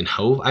against Brighton and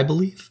Hove, I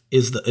believe,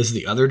 is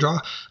the other draw.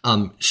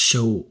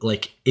 So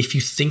like if you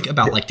think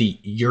about like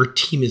your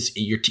team is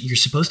you're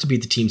supposed to be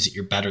the teams that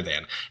you're better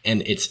than,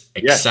 and it's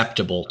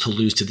acceptable to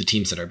lose to the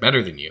teams that are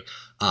better than you.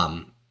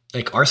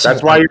 Like Arsenal,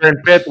 That's why you're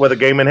in 5th with a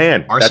game in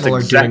hand. Arsenal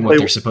That's are doing what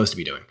they're supposed to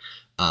be doing.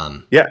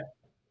 Yeah,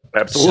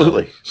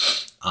 absolutely.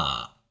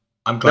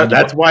 I'm glad.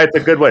 That's why it's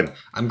a good win.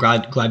 I'm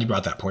glad you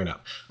brought that point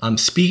up.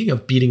 Speaking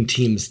of beating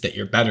teams that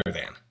you're better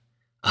than,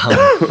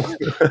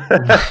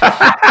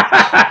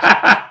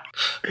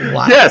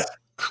 why? Yes.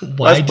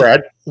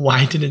 Brad.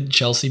 Why didn't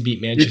Chelsea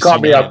beat Manchester? You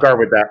caught me United? off guard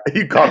with that.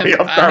 You caught me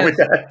off guard with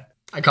that.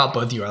 I caught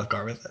both of you off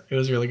guard with it. It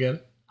was really good.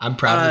 I'm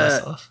proud of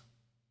myself.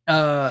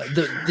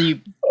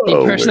 The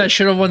person that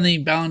should have won the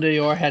Ballon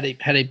d'Or had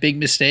a big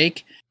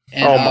mistake,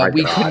 and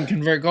we couldn't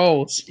convert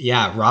goals.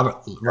 Yeah,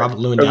 Robert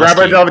Lewandowski.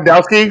 Robert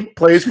Lewandowski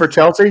plays for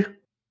Chelsea.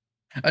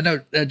 No,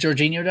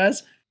 Jorginho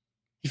does.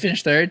 He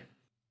finished 3rd.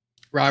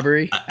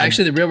 Robbery.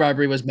 Actually, the real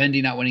robbery was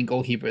Mendy not winning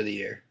goalkeeper of the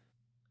year.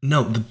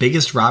 No, the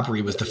biggest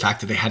robbery was the fact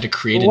that they had to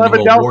create a new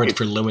award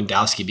for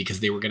Lewandowski because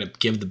they were going to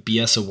give the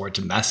BS award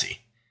to Messi.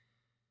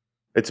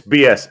 It's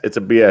BS. It's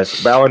a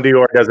BS. Ballon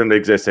d'Or doesn't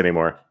exist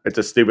anymore. It's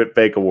a stupid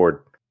fake award.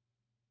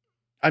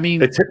 I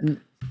mean,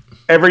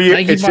 every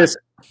year just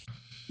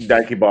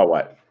Nike bought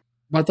what?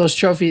 Bought those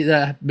trophies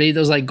that made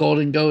those like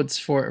golden goats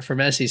for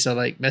Messi. So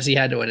like Messi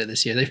had to win it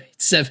this year. They made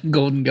 7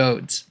 golden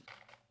goats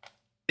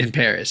in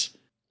Paris.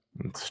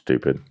 It's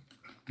stupid.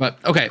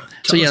 But okay,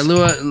 so yeah,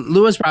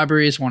 Lewis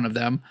robbery is one of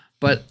them.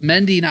 But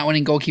Mendy not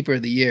winning goalkeeper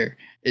of the year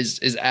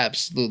is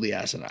absolutely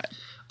asinine.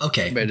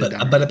 Okay, but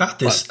about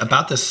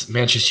this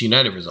Manchester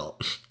United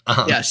result.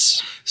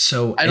 Yes.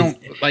 So I don't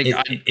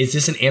is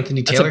this an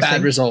Anthony Taylor? That's a bad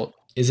thing? result.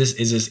 Is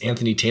this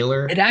Anthony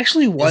Taylor? It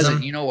actually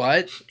wasn't. You know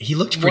what? He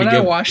looked pretty good.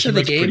 When I watched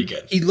the game,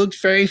 he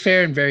looked very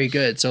fair and very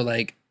good. So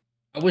like,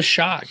 I was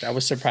shocked. I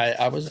was surprised.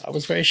 I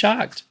was very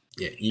shocked.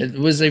 Yeah, it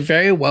was a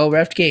very well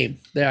reffed game.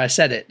 There, I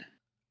said it.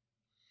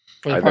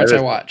 For the parts I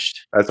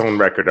watched. That's on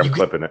record. I'm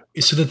clipping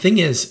it. So the thing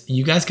is,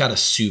 you guys got a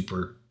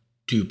super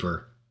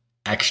duper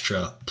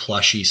extra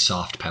plushy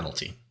soft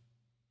penalty.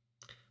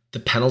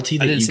 The penalty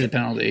that I didn't see the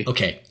penalty.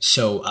 Okay,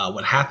 so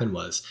what happened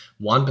was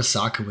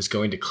Wan-Bissaka was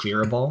going to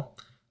clear a ball.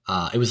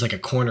 It was like a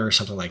corner or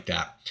something like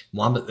that.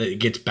 It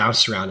gets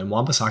bounced around, and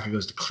Wan-Bissaka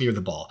goes to clear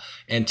the ball,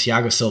 and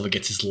Thiago Silva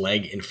gets his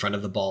leg in front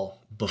of the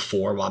ball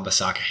before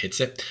Wan-Bissaka hits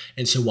it,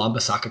 and so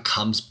Wan-Bissaka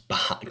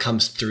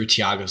comes through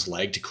Thiago's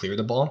leg to clear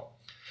the ball.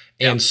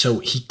 And so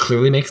he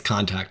clearly makes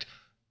contact.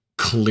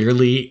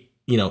 Clearly,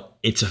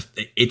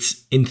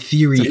 it's in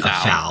theory a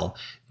foul,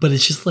 but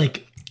it's just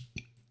like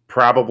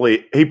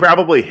he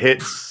probably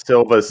hits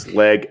Silva's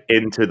leg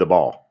into the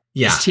ball.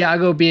 Yeah, it's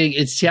Thiago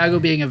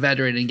being a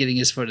veteran and getting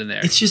his foot in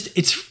there. It's just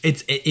it's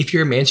if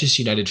you're a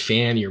Manchester United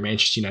fan, you're a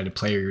Manchester United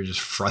player, you're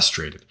just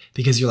frustrated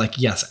because you're like,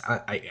 yes,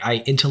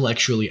 I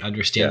intellectually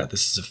understand that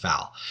this is a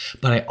foul,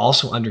 but I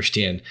also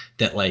understand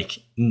that like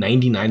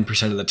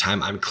 99% of the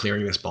time I'm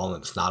clearing this ball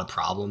and it's not a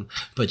problem.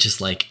 But just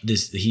like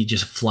this, he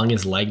just flung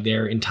his leg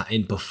there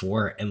in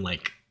before, and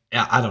like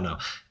I don't know,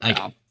 like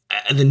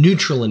the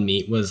neutral in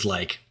me was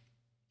like,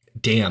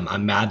 damn,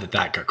 I'm mad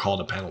that got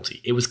called a penalty.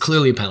 It was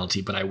clearly a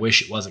penalty, but I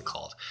wish it wasn't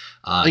called.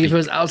 Like if it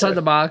was outside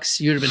the box,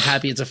 you would have been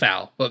happy it's a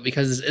foul. But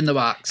because it's in the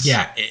box,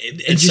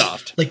 it's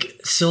soft. Like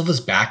Silva's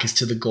back is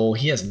to the goal.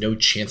 He has no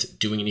chance at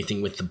doing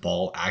anything with the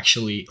ball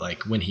actually,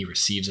 like when he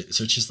receives it.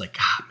 So it's just like,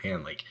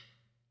 man, like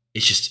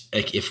it's just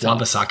like if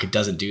Wan-Bissaka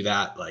doesn't do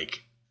that,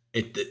 like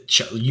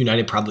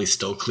United probably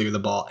still clear the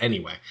ball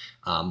anyway.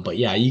 But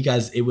yeah, you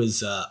guys, it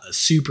was a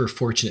super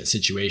fortunate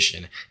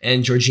situation,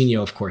 and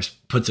Jorginho, of course,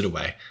 puts it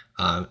away.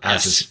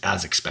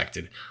 As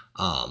expected.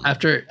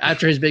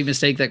 After his big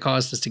mistake that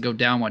caused us to go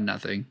down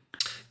 1-0.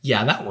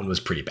 Yeah, that one was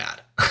pretty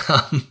bad.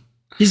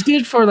 He's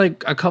good for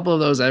like a couple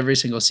of those every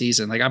single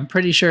season. Like I'm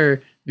pretty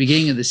sure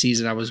beginning of the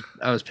season I was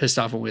pissed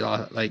off when we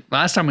lost. Like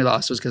last time we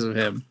lost was because of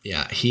him.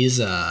 Yeah, he's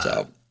not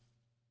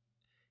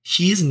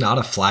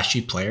a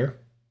flashy player.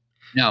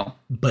 No.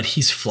 But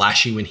he's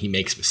flashy when he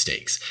makes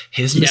mistakes.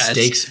 His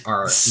mistakes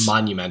are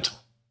monumental.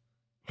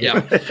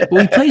 Yeah.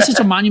 Well, he plays such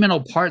a monumental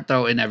part,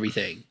 though, in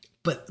everything.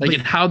 But in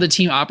how the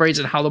team operates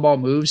and how the ball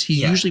moves,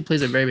 he usually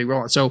plays a very big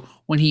role. So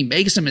when he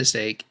makes a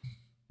mistake,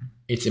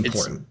 it's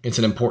important. It's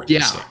an important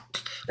mistake.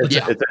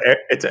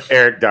 It's an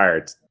Eric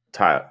Dyer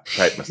type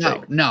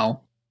mistake.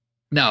 No.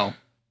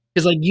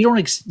 Because like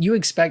you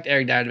expect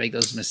Eric Dyer to make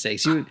those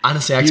mistakes.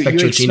 Honestly, I expect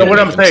Jorginho. So what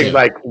I'm saying,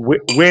 like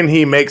when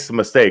he makes the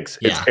mistakes,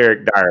 it's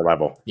Eric Dyer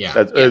level. Yeah,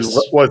 that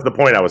was the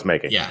point I was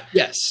making. Yeah.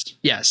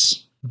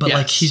 Yes. But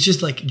like he's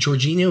just like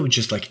Jorginho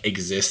just like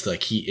exists.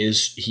 Like he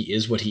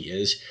is what he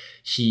is.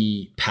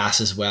 He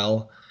passes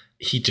well.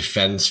 He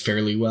defends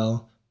fairly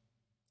well,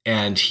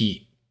 and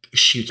he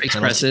shoots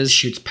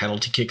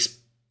penalty kicks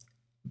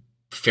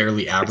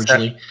fairly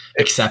averagely,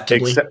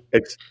 acceptably,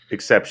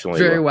 exceptionally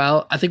very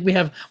well. I think we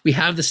have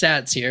the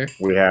stats here.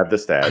 We have the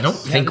stats. I don't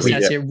think we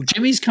have here.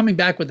 Jimmy's coming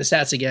back with the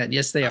stats again.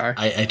 Yes, they are.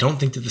 I don't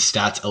think that the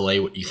stats allay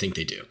what you think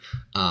they do.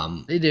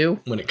 They do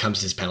when it comes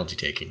to his penalty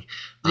taking.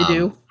 They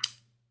do.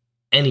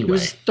 Anyway, he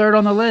was third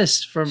on the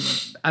list from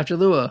after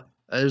Lua.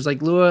 It was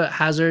like Lua,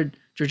 Hazard,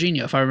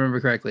 Jorginho, if I remember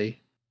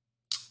correctly.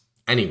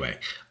 Anyway,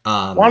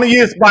 why don't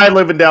you just buy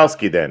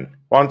Lewandowski then?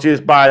 Why don't you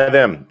just buy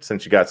them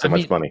since you got so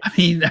much money?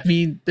 I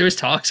mean, there was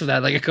talks of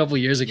that like a couple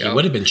years ago. He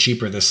would have been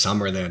cheaper this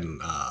summer than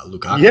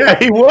Lukaku. Yeah,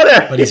 he would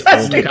have. But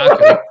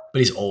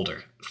he's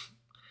older.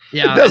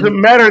 Yeah, it doesn't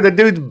matter. The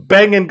dude's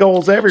banging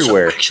goals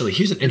everywhere. So actually,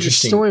 here's an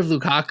interesting story of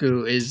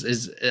Lukaku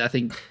is I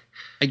think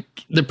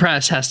the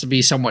press has to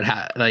be somewhat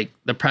like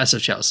the press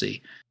of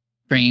Chelsea.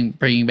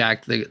 Bringing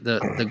back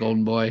the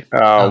golden boy.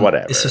 Oh,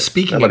 whatever. So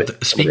speaking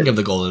of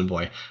the golden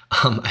boy,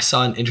 I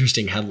saw an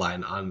interesting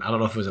headline on, I don't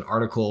know if it was an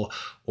article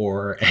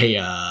or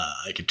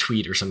like a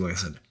tweet or something that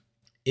said,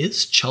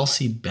 "Is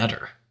Chelsea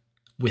better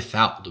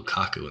without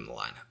Lukaku in the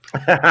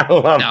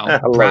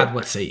lineup?" Brad,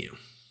 what say you?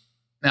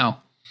 No.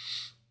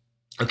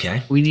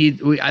 Okay.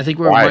 I think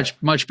we're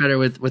much better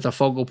with a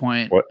focal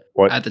point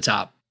at the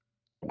top.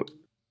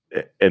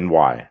 And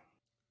why?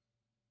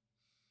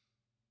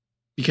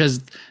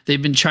 Because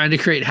they've been trying to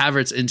create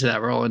Havertz into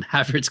that role, and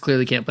Havertz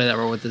clearly can't play that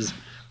role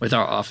with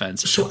our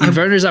offense. So when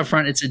Werner's up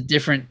front, it's a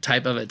different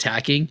type of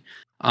attacking.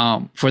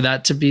 For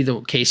that to be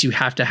the case, you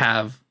have to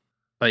have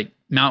like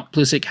Mount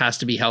Pulisic has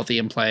to be healthy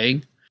and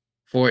playing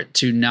for it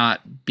to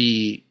not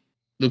be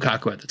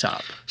Lukaku at the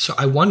top. So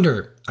I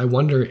wonder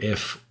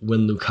if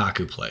when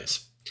Lukaku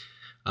plays,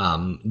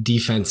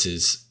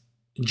 defenses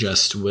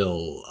just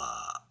will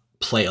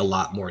play a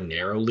lot more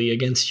narrowly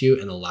against you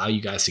and allow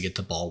you guys to get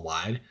the ball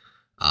wide.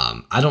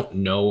 I don't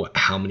know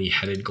how many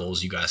headed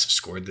goals you guys have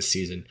scored this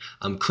season.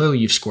 Clearly,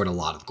 you've scored a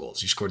lot of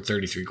goals. You've scored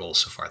 33 goals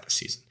so far this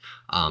season,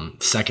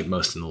 second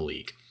most in the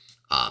league.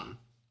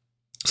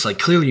 So, like,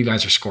 clearly, you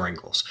guys are scoring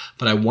goals.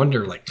 But I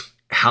wonder, like,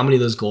 how many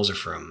of those goals are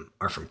from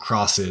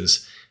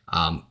crosses,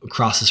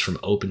 crosses from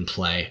open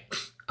play,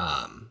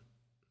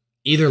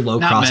 either low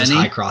crosses,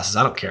 high crosses.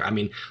 I don't care. I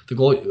mean, the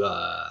goal,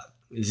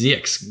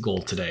 Ziyech's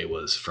goal today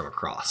was from a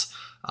cross.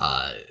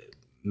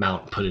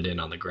 Mount put it in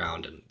on the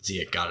ground, and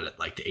Ziyech got it at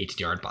like the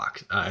 18-yard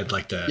box, at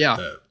like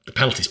the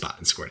penalty spot,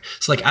 and scored.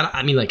 So like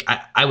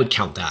I would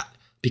count that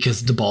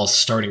because the ball's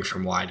starting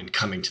from wide and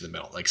coming to the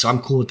middle. Like, so I'm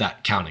cool with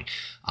that counting.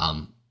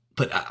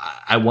 But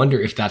I wonder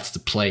if that's the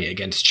play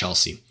against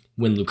Chelsea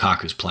when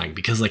Lukaku's playing,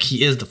 because like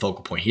he is the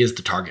focal point, he is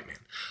the target man.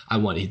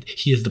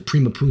 He is the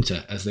prima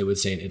punta, as they would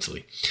say in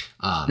Italy.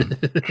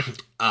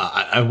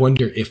 I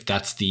wonder if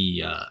that's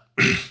the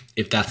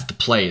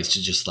play, is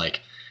to just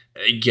like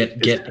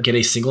get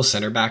a single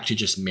center back to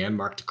just man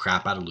mark the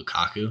crap out of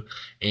Lukaku,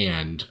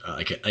 and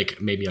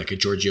like maybe like a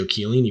Giorgio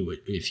Chiellini would,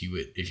 if you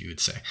would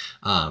say.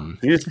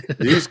 You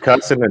just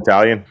cuss in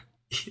Italian?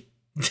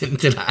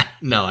 Did I?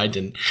 No, I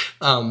didn't.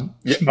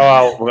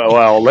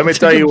 Well, let me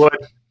tell you what.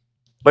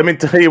 Let me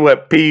tell you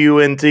what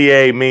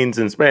punta means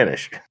in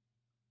Spanish.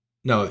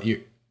 No,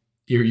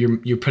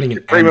 you're putting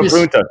an prima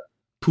punta.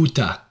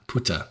 Puta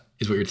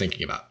is what you're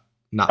thinking about,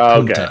 not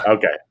punta.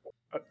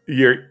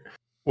 Okay.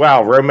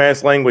 Wow,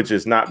 Romance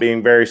languages not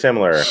being very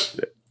similar.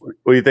 What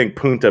do you think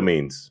punta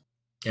means?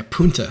 Yeah,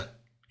 punta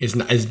is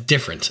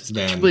different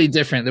than completely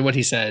different than what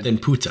he said. Than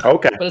puta.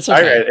 Okay, but it's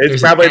okay. Right.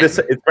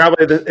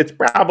 It's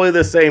probably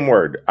the same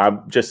word.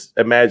 I'm just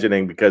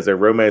imagining because they're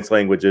Romance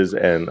languages,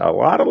 and a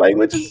lot of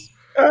languages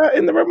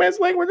in the Romance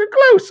language are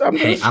close. I'm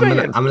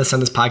gonna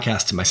send this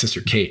podcast to my sister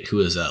Kate, who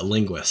is a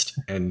linguist,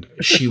 and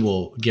she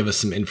will give us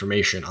some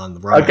information on the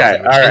Romance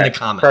language in the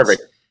comments.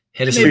 Perfect.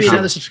 Hit us maybe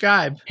another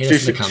subscribe.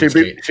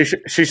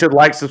 She should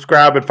like,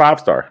 subscribe, and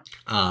 5-star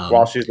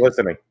while she's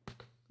listening.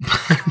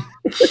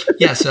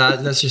 Yeah, so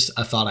that's just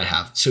a thought I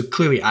have. So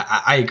clearly,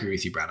 I agree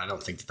with you, Brad. I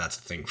don't think that's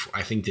the thing.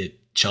 I think that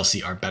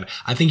Chelsea are better.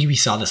 I think we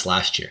saw this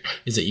last year,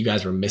 is that you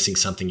guys were missing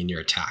something in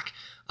your attack.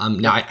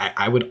 Now,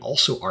 I would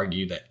also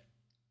argue that,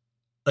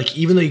 like,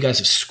 even though you guys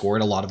have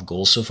scored a lot of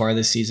goals so far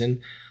this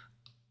season,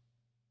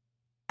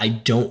 I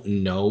don't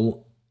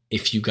know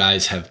if you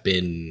guys have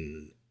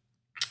been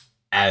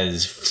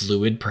as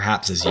fluid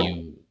perhaps as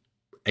you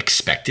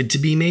expected to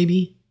be,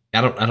 maybe.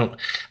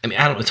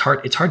 It's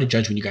hard to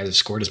judge when you guys have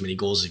scored as many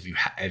goals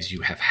as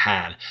you have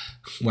had,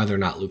 whether or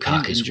not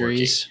Lukaku's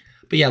working.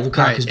 But yeah,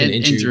 Lukaku's been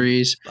injured.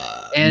 Injuries.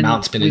 And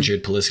Mount's been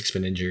injured. Pulisic's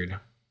been injured.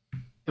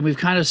 And we've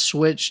kind of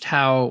switched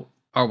how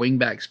our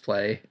wingbacks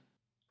play,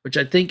 which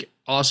I think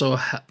also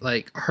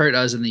hurt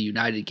us in the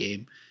United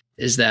game.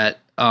 Is that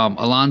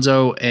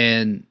Alonso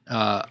and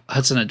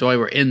Hudson-Odoi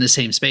were in the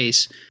same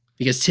space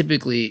because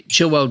typically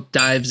Chilwell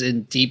dives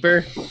in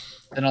deeper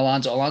than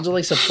Alonso. Alonso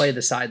likes to play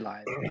the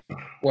sideline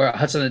where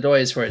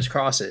Hudson-Odoi is for his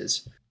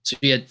crosses. So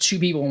you had two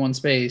people in one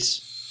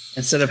space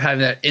instead of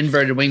having that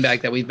inverted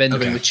wingback that we've been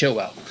doing with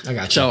Chilwell. I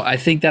got you. So I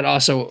think that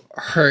also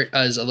hurt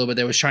us a little bit.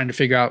 They was trying to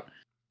figure out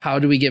how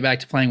do we get back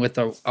to playing with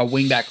a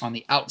wingback on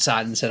the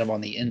outside instead of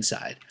on the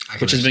inside,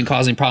 which has been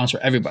causing problems for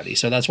everybody.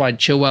 So that's why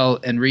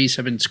Chilwell and Reece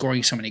have been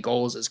scoring so many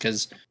goals, is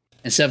because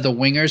instead of the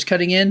wingers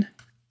cutting in,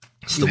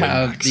 you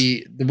have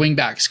the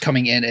wingbacks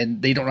coming in,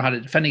 and they don't know how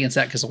to defend against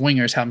that because the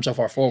wingers have them so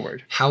far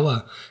forward. How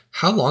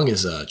long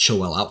is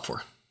Chilwell out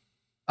for?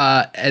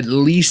 At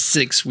least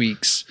 6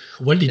 weeks.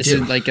 What did he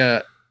do? Like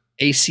a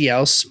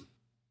ACL.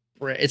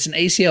 It's an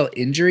ACL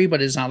injury,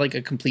 but it's not like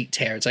a complete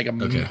tear. It's like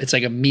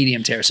a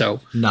medium tear. So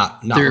not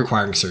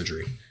requiring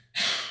surgery.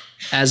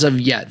 As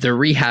of yet, they're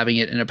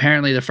rehabbing it, and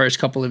apparently the first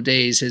couple of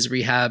days, his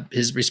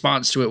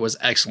response to it was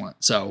excellent.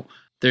 So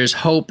there's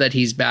hope that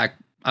he's back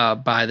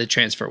by the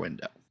transfer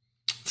window.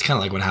 It's kind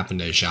of like what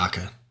happened to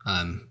Xhaka.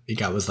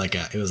 It was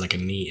like a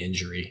knee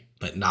injury,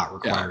 but not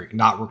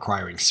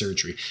requiring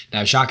surgery.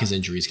 Now Xhaka's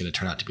injury is going to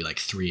turn out to be like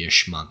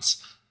 3-ish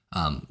months.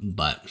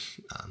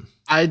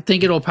 I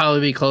think it'll probably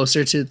be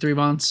closer to 3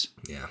 months.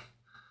 Yeah.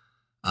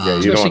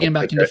 Especially getting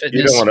back into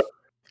fitness.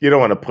 You don't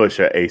want to push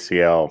an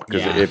ACL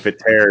because if it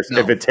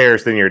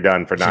tears, then you're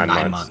done for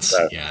 9 months.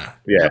 So,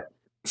 yeah.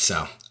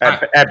 So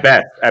at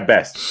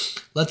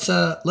best. Let's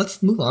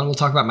move on. We'll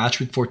talk about match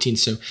week 14.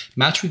 So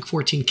match week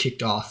 14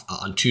 kicked off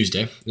on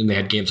Tuesday, and they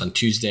had games on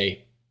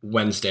Tuesday,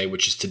 Wednesday,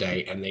 which is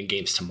today, and then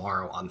games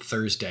tomorrow on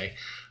Thursday.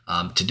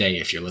 Today,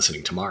 if you're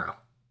listening tomorrow.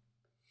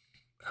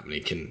 How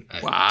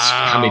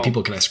many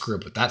people can I screw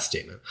up with that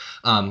statement?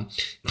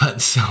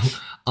 But so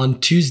on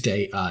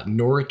Tuesday,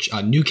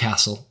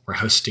 Newcastle were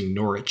hosting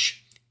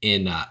Norwich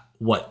in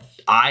what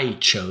I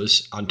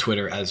chose on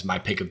Twitter as my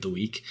pick of the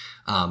week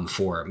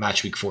for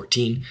match week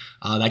 14.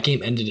 That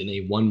game ended in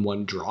a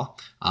 1-1 draw.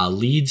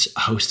 Leeds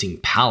hosting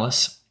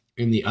Palace.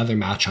 In the other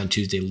match on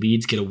Tuesday,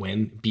 Leeds get a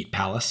win, beat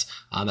Palace.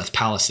 That's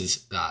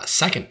Palace's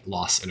second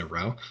loss in a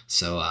row.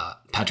 So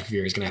Patrick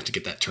Vieira is going to have to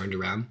get that turned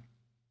around.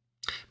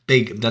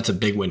 That's a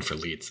big win for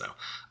Leeds, though.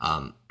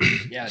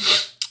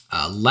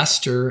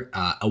 Leicester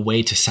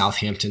away to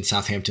Southampton.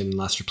 Southampton and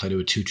Leicester played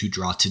a 2-2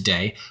 draw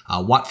today.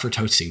 Watford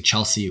hosting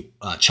Chelsea.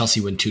 Chelsea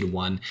win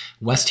 2-1.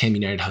 West Ham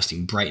United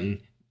hosting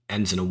Brighton.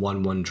 Ends in a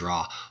 1-1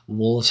 draw.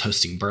 Wolves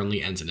hosting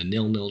Burnley ends in a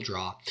 0-0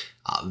 draw.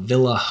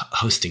 Villa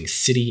hosting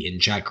City in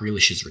Jack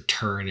Grealish's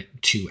return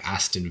to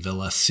Aston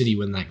Villa. City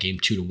win that game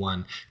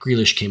 2-1.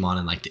 Grealish came on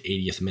in like the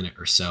 80th minute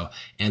or so.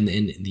 And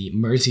then the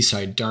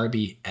Merseyside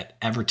derby at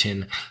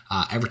Everton.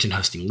 Everton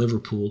hosting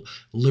Liverpool.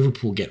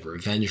 Liverpool get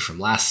revenge from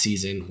last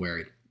season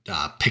where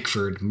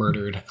Pickford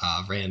murdered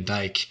Van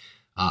Dijk,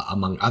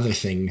 among other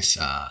things.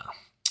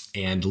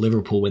 And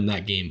Liverpool win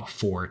that game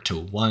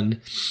 4-1.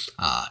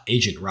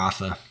 Agent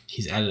Rafa,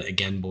 he's at it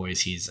again,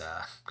 boys. He's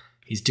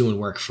doing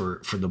work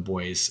for the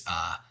boys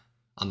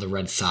on the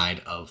red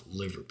side of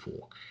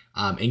Liverpool.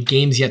 And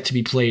games yet to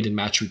be played in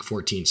match week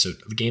 14. So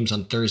the games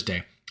on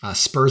Thursday.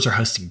 Spurs are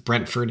hosting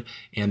Brentford,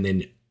 and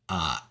then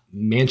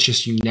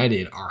Manchester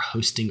United are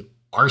hosting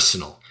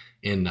Arsenal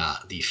in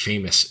the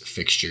famous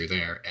fixture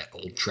there at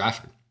Old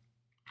Trafford.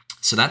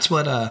 So that's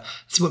what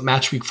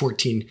match week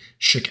 14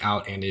 shook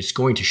out and is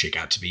going to shake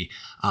out to be.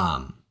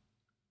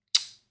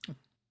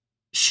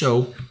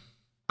 So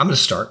I'm going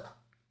to start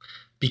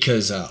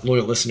because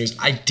loyal listeners,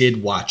 I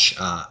did watch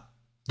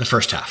the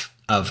first half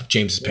of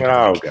James's pick.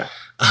 Oh, okay.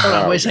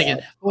 Wait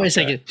a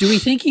second. Do we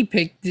think he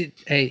picked it?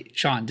 Hey,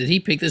 Sean, did he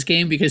pick this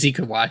game because he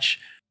could watch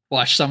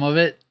some of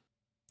it?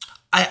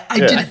 I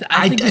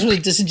think this was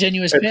a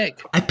disingenuous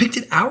pick. I picked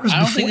it hours beforehand.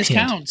 I don't think this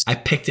counts. I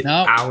picked it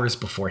hours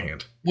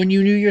beforehand. When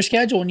you knew your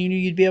schedule, when you knew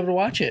you'd be able to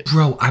watch it.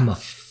 Bro, I'm a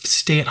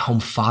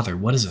stay-at-home father.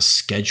 What is a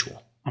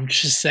schedule? I'm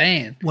just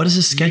saying. What is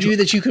a schedule? You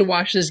knew that you could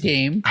watch this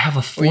game. I have a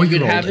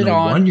 4-year-old and a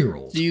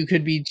 1-year-old. So you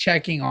could be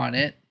checking on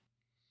it.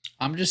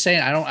 I'm just saying.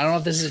 I don't know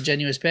if this is a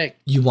genuine pick.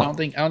 I don't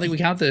think we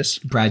count this.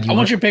 Brad, I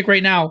want your pick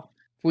right now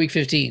for week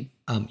 15.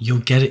 You'll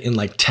get it in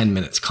like 10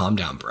 minutes. Calm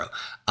down, bro.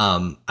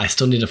 I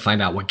still need to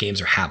find out what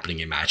games are happening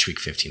in match week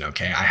 15,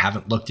 okay? I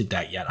haven't looked at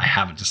that yet. I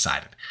haven't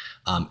decided.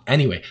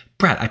 Anyway,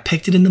 Brad, I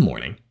picked it in the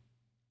morning,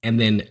 and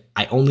then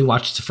I only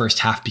watched the first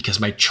half because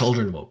my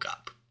children woke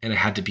up, and I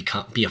had to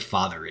be a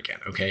father again,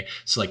 okay?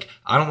 So, like,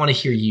 I don't want to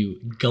hear you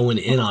going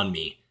in on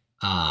me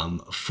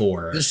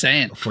for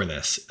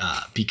this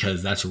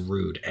because that's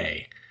rude,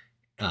 A.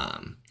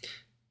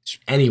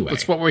 Anyway.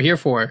 That's what we're here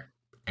for.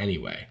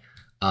 Anyway.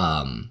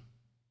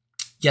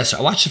 Yeah, so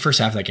I watched the first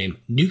half of that game.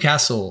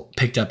 Newcastle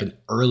picked up an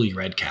early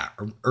red card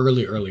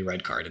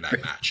in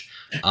that match.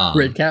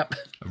 Red cap?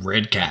 A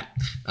red cat.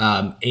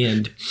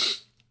 And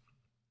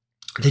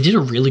they did a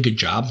really good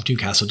job,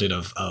 Newcastle did,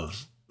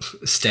 of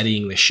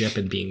steadying the ship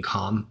and being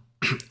calm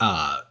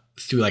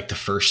through like the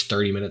first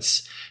 30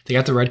 minutes. They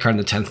got the red card in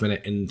the 10th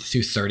minute, and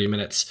through 30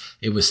 minutes,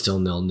 it was still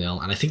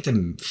 0-0. And I think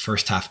the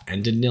first half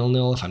ended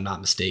 0-0, if I'm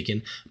not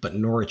mistaken. But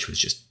Norwich was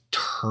just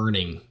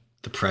turning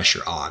the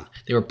pressure on.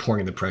 They were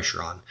pouring the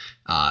pressure on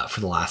for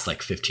the last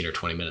like 15 or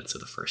 20 minutes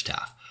of the first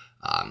half.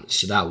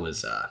 So that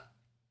was,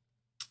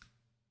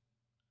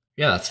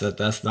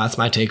 that's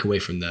my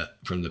takeaway from the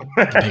pick of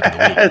the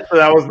week. So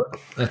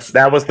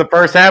that was the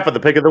first half of the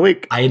pick of the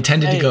week. I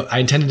intended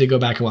to go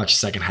back and watch the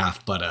second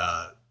half, but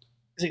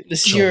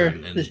this is your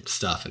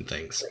stuff and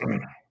things.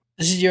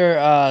 This is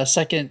your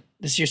second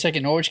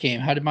Norwich game.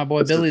 How did my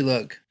boy Billy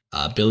look?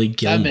 Billy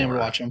Gilmore. I've been able to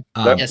watch him.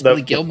 Yes,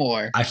 Billy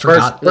Gilmore. I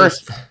forgot.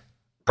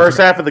 First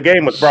half of the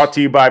game was brought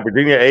to you by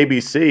Virginia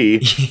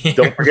ABC. Yeah.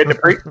 Don't forget to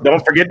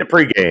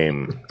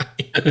pregame.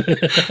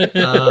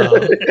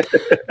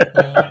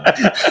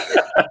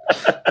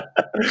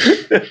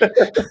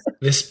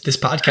 This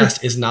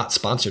podcast is not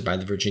sponsored by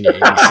the Virginia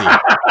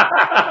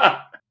ABC,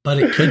 but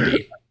it could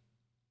be.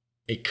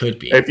 It could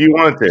be if you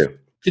wanted to.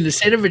 In the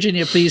state of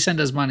Virginia, please send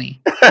us money.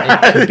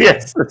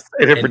 Yes, the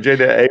state of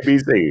Virginia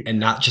ABC, and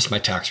not just my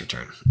tax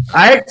return.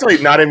 I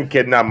actually, not even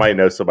kidding. I might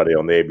know somebody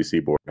on the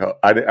ABC board.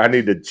 I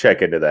need to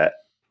check into that.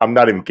 I'm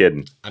not even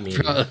kidding. I mean,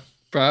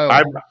 bro,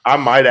 I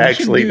might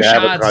actually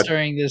have shots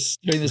during this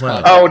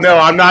podcast. Oh no,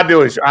 I'm not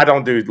doing. I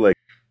don't do liquor.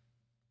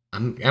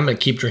 I'm gonna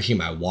keep drinking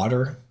my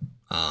water.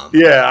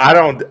 Yeah, I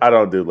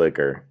don't do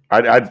liquor.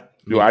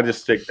 I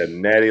just stick to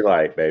Natty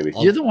Light, baby.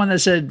 You're the one that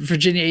said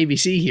Virginia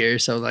ABC here,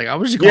 so like I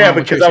was just going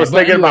because I was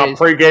thinking about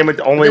pregame and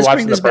only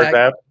watching the first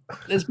half.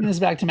 Let's bring this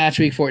back to match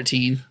week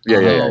 14.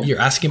 Yeah. You're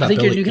asking about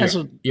Billy.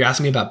 You're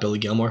asking me about Billy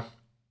Gilmore.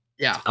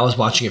 Yeah, I was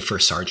watching it for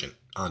Sargent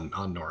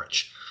on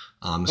Norwich.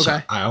 So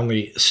okay.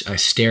 I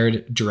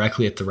stared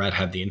directly at the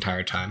redhead the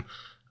entire time.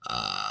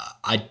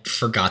 I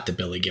forgot that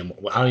Billy Gilmore.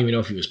 I don't even know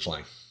if he was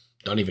playing.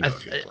 Don't even know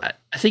if he was playing.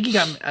 I think he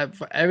got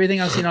everything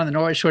I've seen on the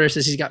Norwich Twitter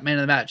says he's got man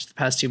of the match the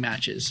past 2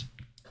 matches.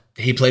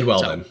 He played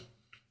well then.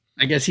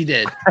 I guess he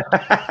did.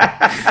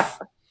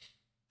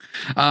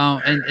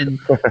 And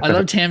I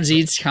love Tam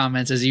Zeed's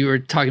comments as you were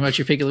talking about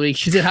your pick of the week.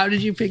 He said, "How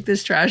did you pick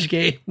this trash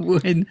game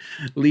when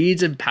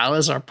Leeds and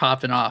Palace are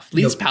popping off?"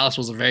 Leeds Palace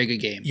was a very good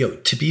game.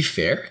 To be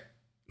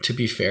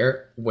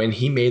fair, when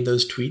he made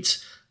those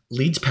tweets,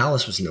 Leeds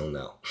Palace was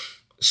 0-0.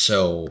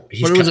 So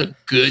it was a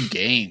good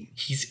game.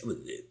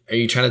 Are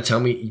you trying to tell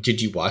me?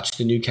 Did you watch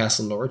the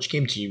Newcastle Norwich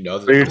game? Do you know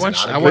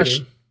that I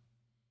watched.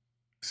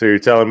 So you're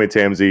telling me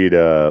Tam Zeed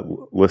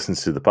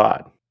listens to the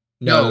pod?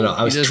 No.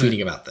 I was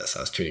tweeting about this.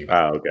 Oh,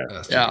 okay.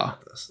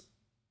 About this.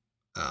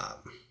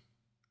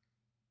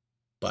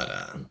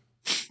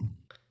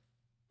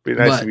 Be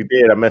nice if you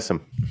did. I miss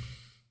him.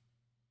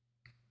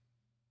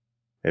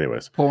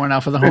 Anyways, pouring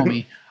out for the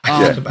homie.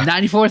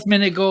 94th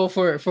minute goal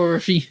for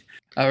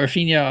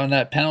Rafinha on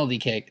that penalty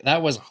kick.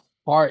 That was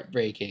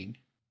heartbreaking.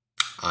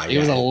 It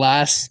was a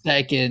last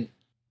second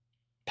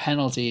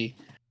penalty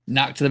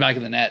knocked to the back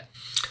of the net.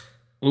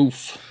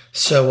 Oof.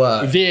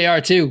 So VAR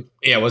too.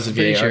 Yeah, it was a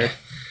VAR. Sure.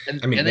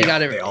 And they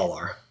got it. They all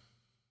are.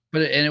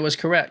 But it was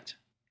correct.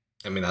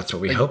 I mean, that's what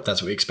we hope.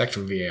 That's what we expect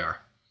from VAR.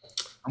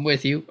 I'm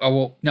with you. Oh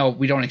well, no,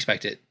 we don't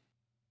expect it.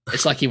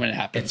 It's lucky when it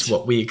happens. It's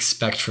what we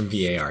expect from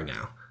VAR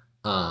now.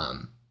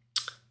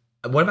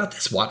 What about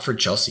this Watford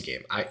Chelsea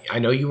game? I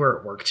know you were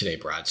at work today,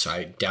 Brad, so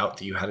I doubt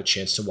that you had a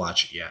chance to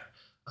watch it yet.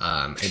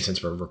 And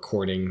since we're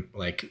recording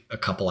like a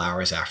couple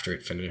hours after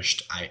it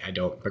finished, I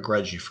don't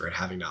begrudge you for it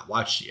having not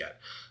watched it yet.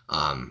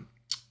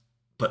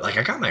 But like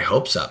I got my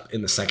hopes up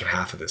in the second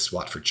half of this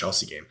Watford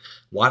Chelsea game.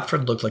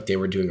 Watford looked like they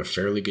were doing a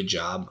fairly good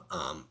job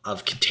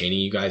of containing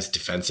you guys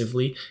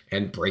defensively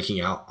and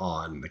breaking out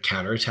on the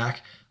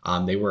counterattack.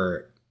 They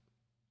were,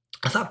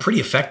 I thought, pretty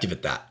effective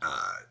at that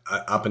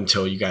up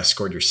until you guys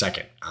scored your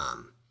second.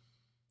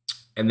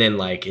 And then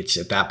like it's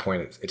at that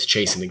point it's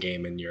chasing the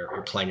game and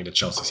you're playing into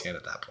Chelsea's hand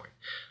at that point.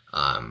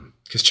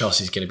 Because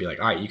Chelsea's going to be like,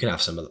 all right, you can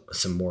have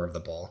some more of the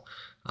ball.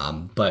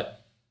 But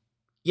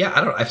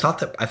yeah, I thought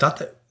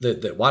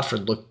that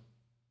Watford looked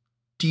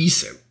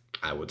decent.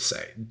 I would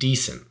say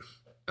decent,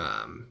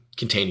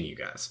 containing you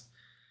guys.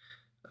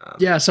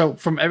 Yeah. So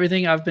from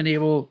everything I've been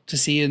able to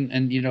see and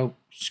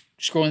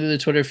scrolling through the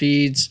Twitter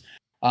feeds,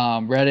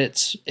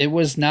 Reddits, it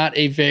was not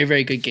a very,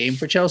 very good game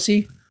for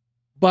Chelsea.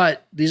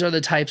 But these are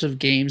the types of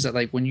games that,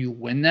 like, when you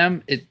win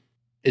them,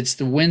 it's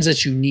the wins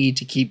that you need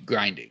to keep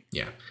grinding.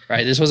 Yeah.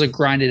 Right. This was a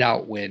grinded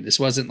out win. This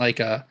wasn't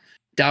like a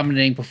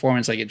dominating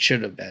performance like it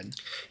should have been.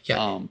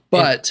 Yeah.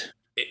 But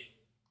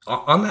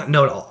on that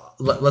note,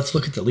 let's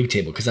look at the league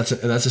table because that's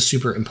a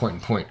super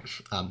important point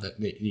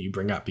that you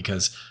bring up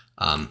because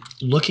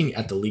looking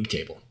at the league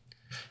table,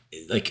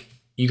 like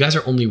you guys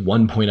are only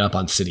 1 point up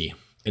on City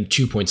and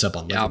 2 points up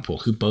on Liverpool,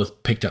 who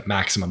both picked up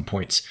maximum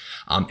points.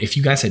 If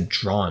you guys had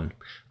drawn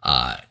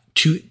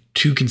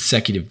two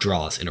consecutive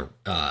draws in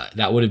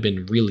that would have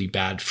been really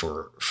bad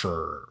for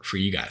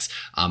you guys.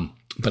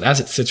 But as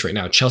it sits right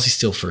now, Chelsea's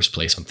still first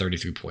place on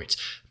 33 points.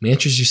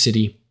 Manchester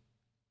City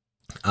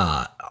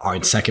are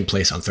in second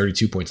place on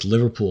 32 points.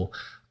 Liverpool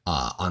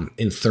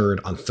in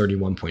third on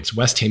 31 points.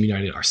 West Ham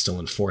United are still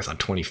in fourth on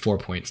 24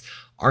 points.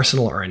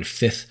 Arsenal are in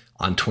fifth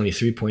on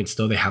 23 points,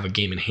 though they have a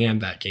game in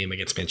hand. That game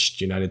against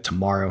Manchester United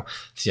tomorrow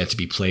is yet to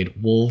be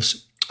played.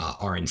 Wolves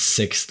are in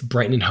sixth.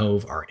 Brighton and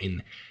Hove are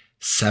in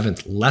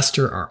seventh.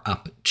 Leicester are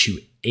up to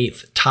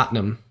eighth.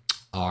 Tottenham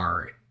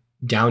are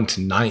down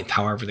to ninth.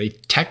 However, they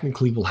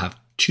technically will have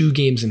 2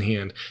 games in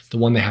hand, the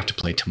one they have to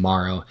play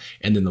tomorrow,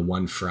 and then the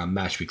one from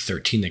match week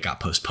 13 that got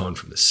postponed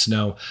from the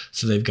snow.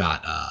 So they've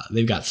got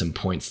some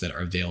points that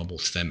are available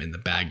to them in the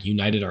bag.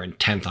 United are in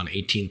 10th on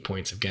 18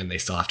 points. Again, they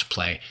still have to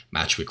play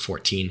match week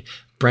 14.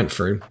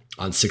 Brentford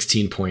on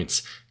 16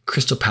 points.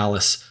 Crystal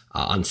Palace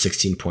on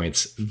 16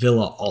 points.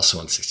 Villa also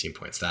on 16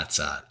 points. That's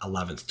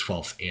 11th,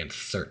 12th, and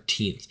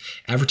 13th.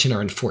 Everton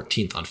are in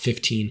 14th on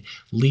 15.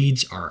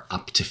 Leeds are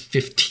up to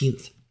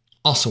 15th.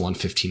 Also on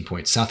 15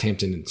 points.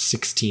 Southampton in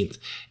 16th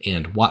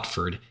and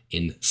Watford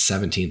in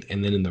 17th.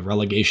 And then in the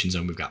relegation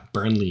zone, we've got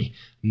Burnley,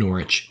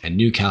 Norwich, and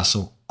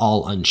Newcastle,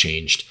 all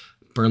unchanged.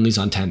 Burnley's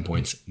on 10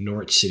 points.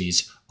 Norwich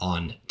City's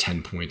on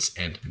 10 points.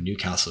 And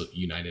Newcastle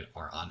United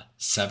are on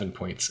 7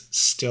 points.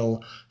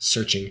 Still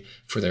searching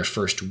for their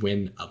first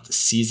win of the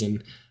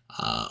season.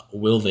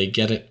 Will they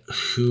get it?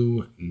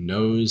 Who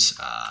knows?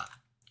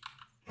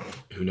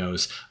 Who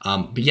knows?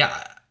 But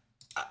yeah,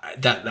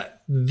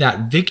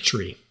 that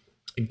victory,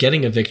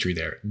 getting a victory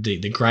there, they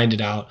grind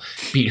it out,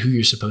 beat who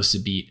you're supposed to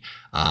beat.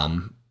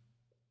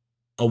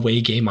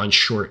 Away game on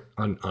short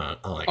on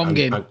home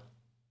game.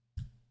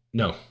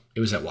 No, it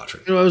was at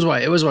Watford. No, it was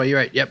White. It was White. You're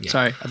right. Yep. Yeah.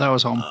 Sorry, I thought it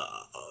was home.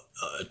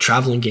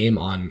 Traveling game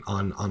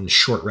on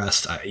short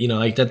rest.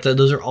 Like that.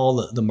 Those are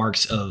all the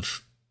marks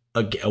of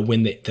a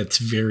win that's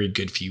very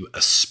good for you,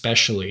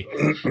 especially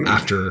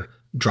after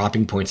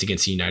dropping points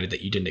against United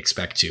that you didn't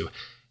expect to.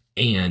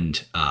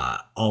 And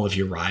all of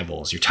your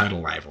rivals, your title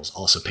rivals,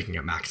 also picking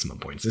up maximum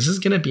points. This is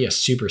going to be a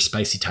super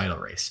spicy title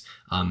race.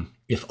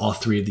 If all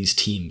 3 of these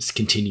teams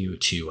continue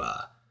to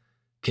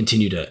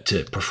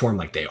perform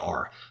like they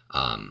are,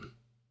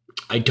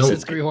 I don't.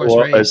 It's a 3-horse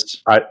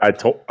race. I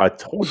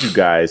told you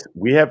guys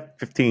we have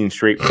 15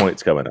 straight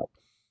points coming up.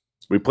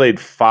 We played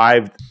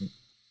 5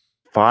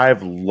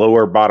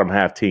 lower bottom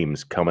half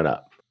teams coming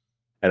up,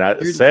 and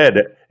I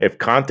said if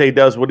Conte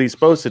does what he's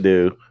supposed to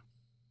do,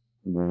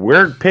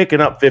 we're picking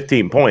up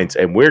 15 points,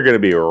 and we're going to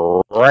be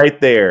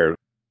right there,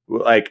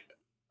 like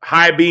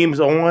high beams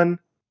on.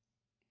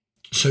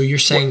 So you're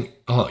saying,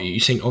 you're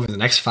saying over the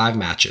next 5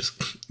 matches,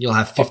 you'll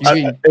have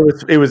 15.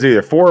 It was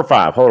either 4 or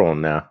 5. Hold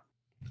on now.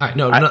 All right,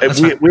 no,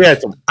 we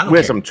had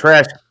some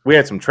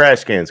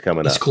trash cans coming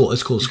up. It's cool.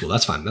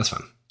 That's fine.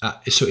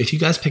 So if you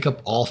guys pick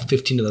up all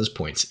 15 of those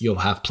points, you'll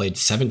have played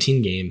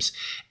 17 games,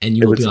 and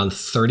you will be on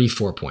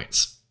 34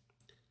 points.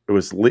 It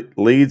was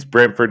Leeds,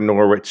 Brentford,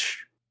 Norwich.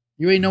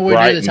 You ain't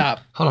nowhere near the top.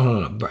 Hold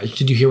on.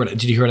 Did you hear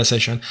what I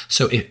said, Sean?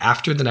 So if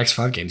after the next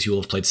 5 games, you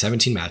will have played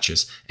 17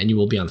 matches, and you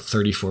will be on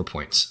 34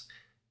 points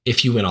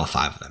if you win all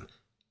 5 of them.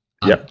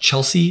 Yep.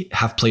 Chelsea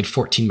have played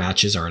 14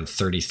 matches, are on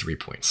 33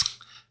 points,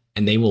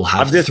 and they will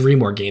have 3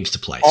 more games to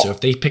play. So if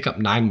they pick up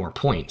 9 more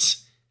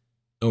points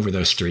over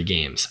those 3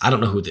 games, I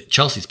don't know who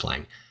Chelsea's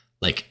playing.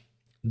 Like,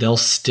 they'll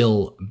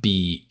still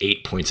be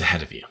 8 points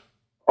ahead of you.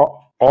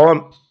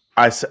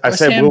 I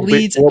said we'll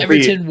be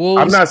Everton,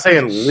 Wolves. I'm not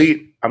saying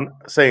lead. I'm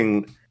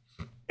saying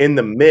in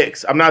the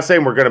mix. I'm not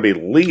saying we're going to be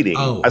leading.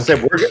 I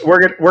said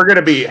we're going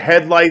to be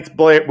headlights.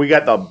 We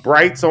got the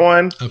brights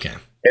on. Okay.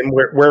 And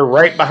we're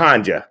right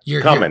behind you.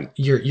 You're coming.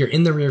 You're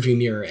in the rearview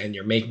mirror, and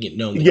you're making it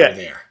known that you're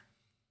there.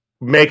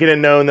 Making it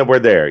known that we're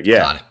there.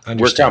 Yeah. Got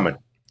it. We're coming.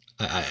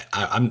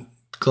 I'm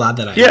glad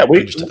that I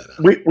understood that.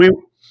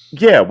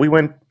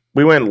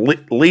 We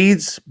went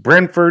Leeds,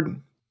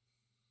 Brentford,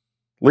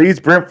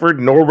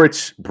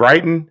 Norwich,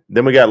 Brighton.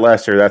 Then we got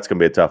Leicester. That's going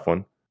to be a tough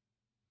one.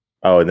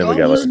 Oh, and then we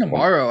got Leicester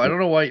tomorrow. I don't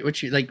know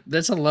what you like.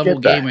 That's a level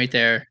game right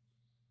there.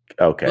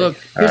 Okay. Look,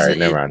 all right.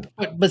 Never mind.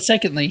 But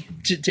secondly,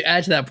 to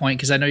add to that point,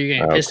 because I know you're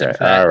getting pissed at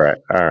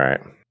that. All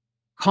right.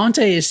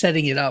 Conte is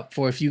setting it up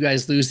for if you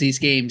guys lose these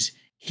games,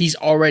 he's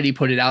already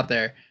put it out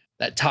there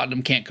that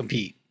Tottenham can't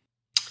compete.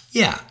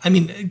 Yeah, I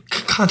mean,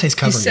 Conte's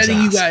covering his ass. He's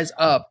setting you guys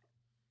up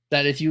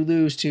that if you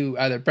lose to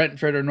either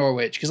Brentford or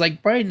Norwich, because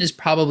like Brighton is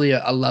probably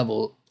a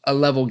level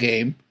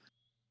game.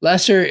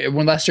 Leicester,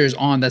 when Leicester is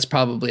on, that's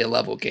probably a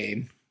level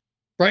game.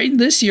 Brighton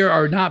this year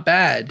are not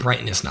bad.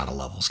 Brighton is not a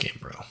levels game,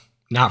 bro.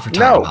 Not for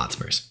Tottenham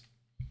Hotspurs.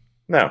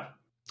 No.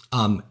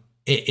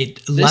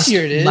 This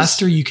year it is.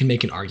 Leicester, you can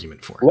make an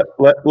argument for.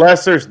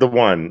 Leicester's the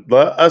one.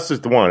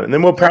 Leicester's the one, and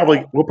then we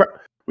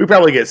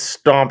probably get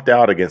stomped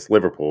out against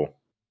Liverpool.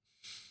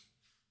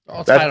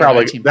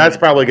 That's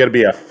probably going to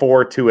be a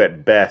 4-2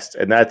 at best,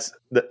 and that's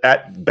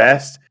at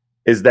best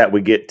is that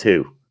we get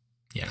 2.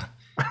 Yeah.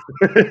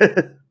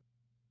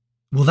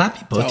 Will that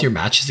be both your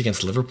matches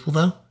against Liverpool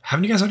though?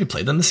 Haven't you guys already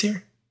played them this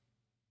year?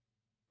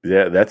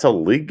 Yeah, that's a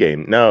league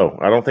game. No,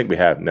 I don't think we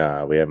have.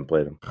 No, we haven't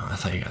played them. Oh, I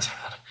thought you guys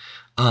had.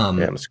 I'm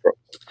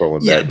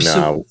scrolling back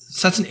now.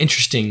 So that's an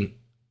interesting.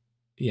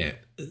 Yeah,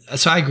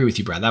 So I agree with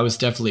you, Brad. That was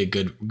definitely a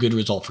good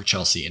result for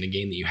Chelsea in a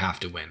game that you have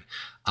to win.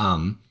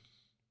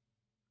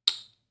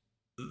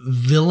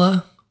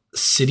 Villa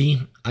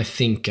City, I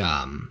think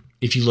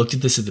if you looked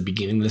at this at the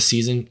beginning of the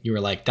season, you were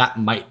like, that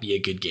might be a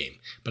good game.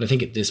 But I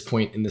think at this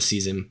point in the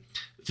season,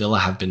 Villa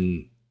have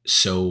been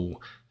so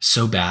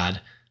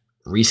bad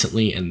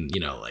recently, and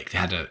like they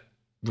had to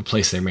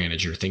replace their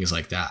manager, things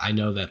like that. I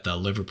know that the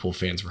Liverpool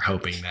fans were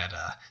hoping that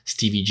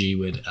Stevie G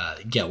would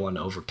get one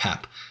over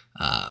Pep,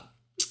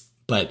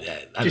 but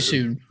too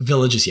soon.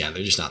 Villa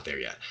they're just not there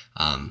yet.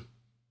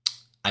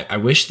 I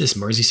wish this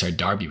Merseyside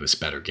derby was a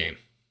better game.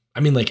 I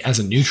mean, like as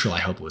a neutral,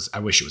 I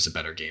wish it was a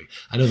better game.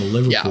 I know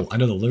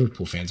the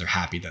Liverpool fans are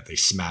happy that they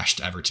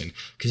smashed Everton,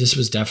 because this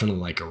was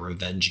definitely like a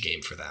revenge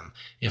game for them,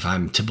 if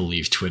I'm to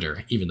believe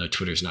Twitter, even though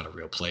Twitter's not a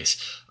real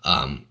place.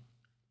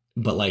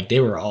 But like they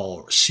were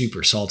all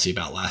super salty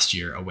about last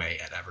year away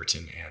at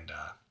Everton, and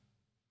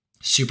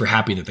super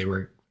happy that they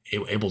were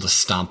able to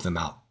stomp them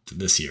out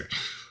this year.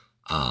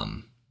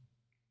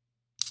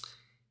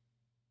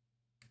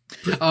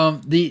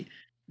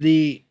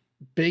 The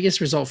biggest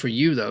result for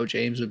you, though,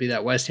 James, would be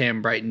that West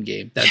Ham Brighton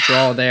game. That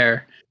draw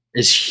there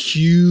is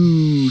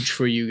huge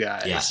for you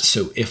guys. Yeah.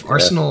 So if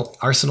Arsenal,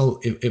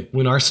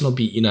 when Arsenal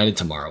beat United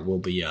tomorrow, we'll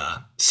be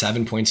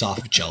 7 points off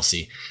of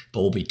Chelsea,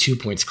 but we'll be 2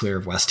 points clear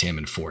of West Ham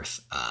in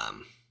fourth,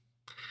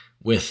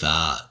 with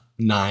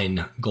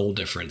 9 goal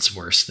difference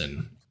worse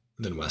than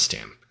West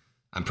Ham.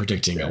 I'm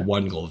predicting a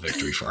 1-goal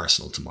victory for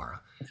Arsenal tomorrow.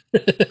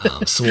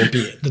 So we'll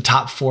be the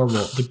top 4.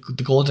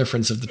 The goal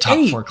difference of the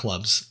top 4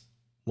 clubs.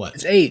 What?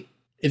 It's 8.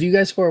 If you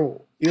guys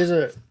score, you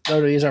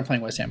guys aren't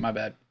playing West Ham. My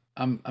bad.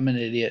 I'm an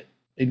idiot.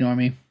 Ignore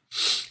me.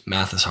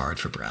 Math is hard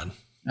for Brad.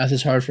 Math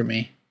is hard for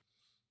me.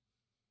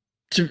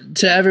 To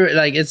ever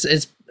like this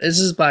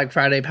is Black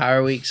Friday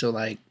Power Week, so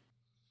like,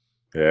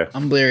 yeah,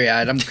 I'm bleary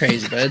eyed. I'm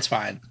crazy, but it's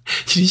fine.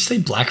 Did you say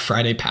Black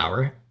Friday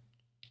Power?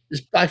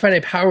 It's Black Friday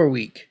Power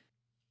Week.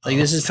 Like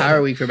this is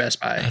Power Week for Best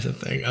Buy. That's a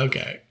thing.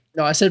 Okay.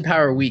 No, I said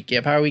Power Week.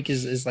 Yeah, Power Week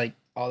is like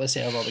all the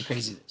sales, all the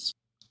craziness.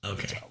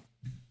 Okay.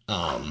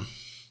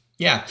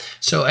 Yeah.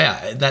 So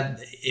yeah, that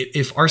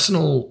if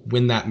Arsenal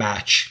win that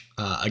match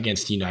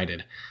against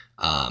United,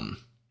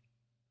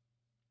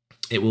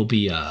 it will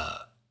be.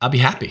 I'll be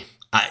happy.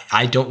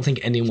 I don't think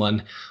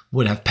anyone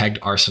would have pegged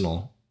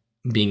Arsenal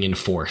being in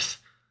fourth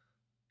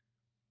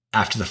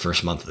after the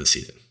first month of the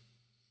season.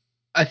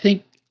 I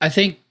think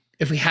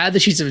if we had the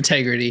sheets of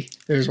integrity,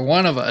 there's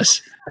one of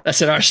us that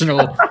said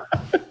Arsenal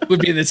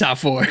would be in the top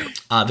 4.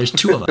 There's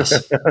 2 of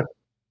us.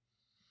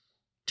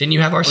 Didn't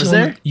you have Arsenal?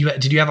 Was there?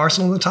 Did you have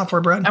Arsenal in the top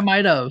 4, Brad? I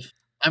might have.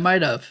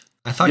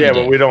 I thought you did.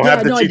 But we don't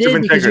have the sheets of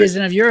integrity. Because you guys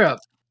didn't have Europe.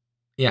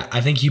 Yeah,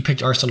 I think you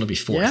picked Arsenal to be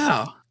 4th.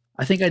 Yeah,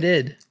 I think I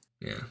did.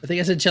 Yeah. I think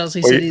I said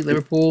Chelsea, City,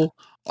 Liverpool,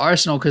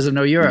 Arsenal because of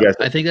no Europe.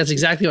 I think that's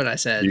exactly what I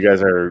said. You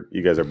guys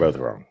are both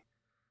wrong.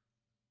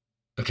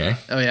 Okay.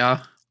 Oh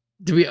yeah.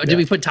 Did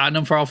we put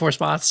Tottenham for all 4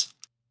 spots?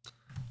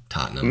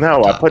 Tottenham.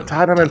 No, I put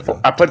Tottenham in.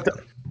 I put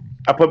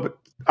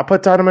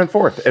Tottenham in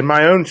 4th in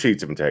my own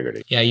sheets of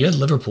integrity. Yeah, you had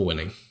Liverpool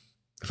winning,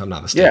 if I'm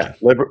not mistaken.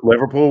 Yeah,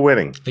 Liverpool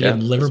winning. I think you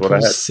had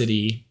Liverpool,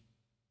 City.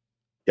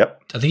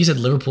 Yep. I think you said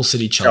Liverpool,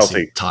 City,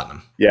 Chelsea,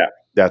 Tottenham. Yeah,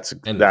 that's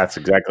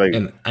exactly.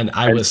 And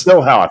I was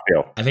still how I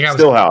feel. I think I was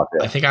still how I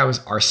feel. I think I was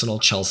Arsenal,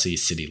 Chelsea,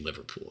 City,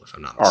 Liverpool, if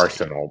I'm not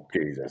mistaken. Arsenal,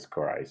 Jesus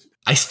Christ!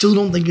 I still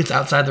don't think it's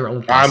outside the realm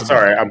of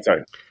possibility. I'm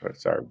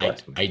sorry.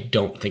 I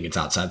don't think it's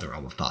outside the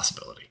realm of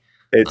possibility.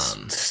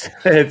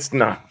 It's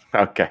not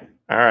okay.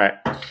 All right.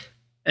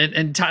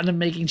 And Tottenham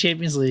making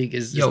Champions League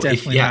is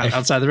definitely not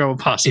outside the realm of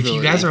possibility.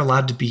 If you guys are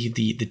allowed to be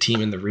the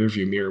team in the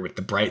rearview mirror with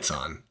the brights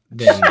on,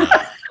 then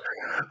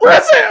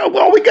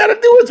all we got to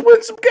do is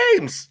win some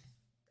games.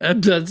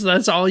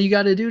 That's all you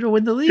got to do to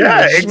win the league.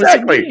 Yeah,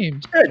 exactly.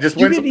 Just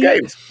win some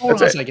games.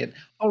 Hold on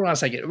a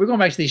second. We're going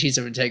back to these sheets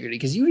of integrity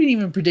because you didn't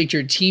even predict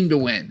your team to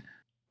win.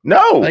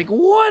 No. Like,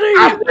 what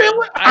are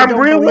you? I'm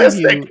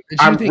realistic.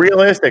 I'm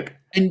realistic.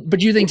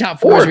 But you think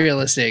top 4 is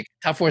realistic?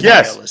 Top 4 is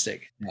not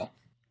realistic. No.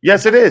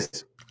 Yes, it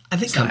is. I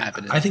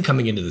think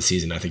coming into the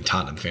season, I think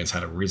Tottenham fans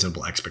had a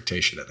reasonable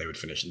expectation that they would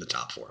finish in the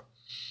top 4.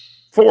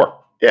 4.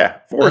 Yeah.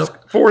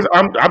 4.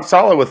 I'm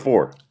solid with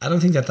 4. I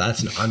don't think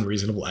that's an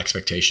unreasonable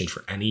expectation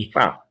for any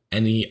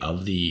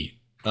of the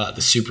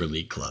Super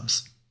League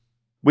clubs.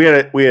 We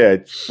had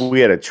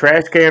a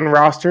trash can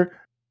roster.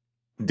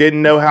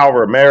 Didn't know how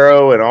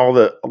Romero and all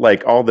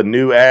the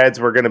new ads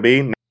were going to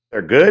be. Now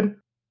they're good.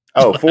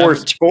 Oh,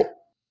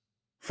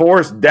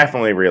 4's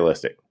definitely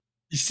realistic.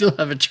 You still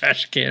have a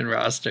trash can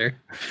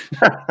roster.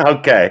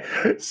 Okay.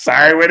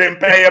 Sorry we didn't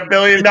pay $1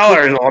 billion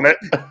on it.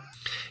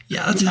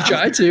 Yeah,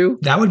 try to.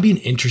 That would be an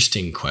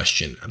interesting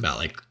question about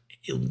like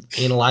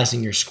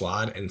analyzing your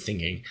squad and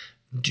thinking,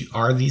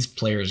 are these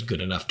players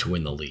good enough to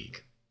win the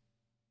league?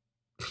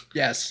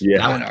 Yes.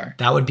 Yeah.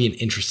 That would be an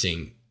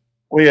interesting.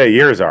 Well, yeah,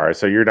 yours are,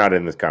 so you're not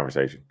in this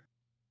conversation.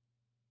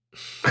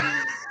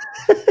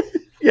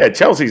 Yeah,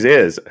 Chelsea's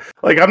is.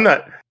 Like I'm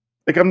not.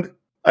 Like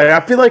I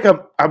feel like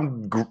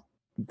I'm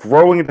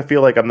growing to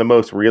feel like I'm the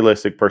most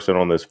realistic person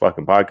on this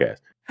fucking podcast.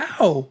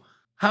 How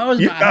How are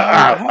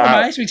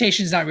my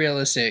expectations not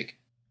realistic?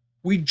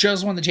 We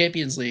just won the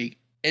Champions League.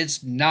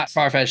 It's not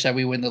far-fetched that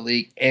we win the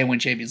league and win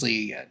Champions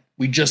League again.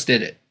 We just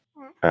did it.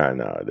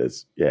 No, it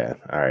is. Yeah.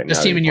 All right.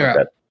 Best team in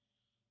Europe.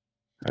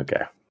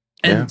 Okay.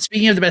 And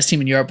speaking of the best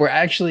team in Europe, we're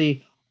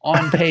actually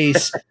on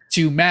pace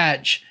to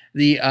match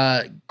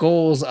the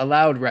goals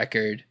allowed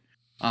record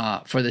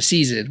for the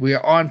season. We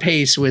are on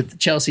pace with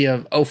Chelsea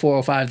of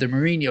 0405, the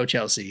Mourinho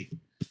Chelsea.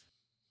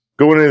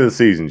 Going into the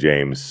season,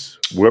 James,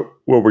 what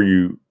were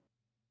you?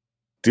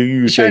 Do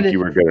you think you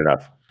were good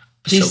enough?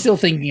 He's still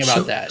thinking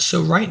about that.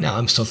 So right now,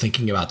 I'm still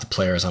thinking about the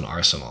players on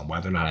Arsenal,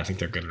 whether or not I think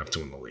they're good enough to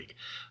win the league.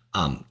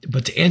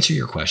 But to answer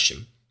your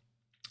question,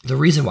 the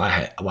reason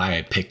why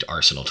I picked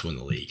Arsenal to win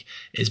the league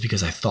is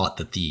because I thought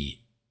that the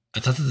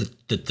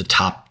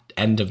top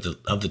end of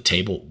the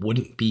table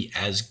wouldn't be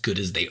as good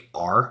as they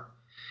are,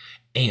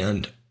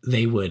 and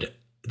they would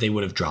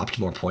have dropped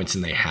more points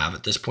than they have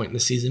at this point in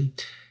the season.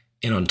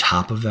 And on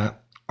top of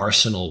that,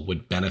 Arsenal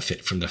would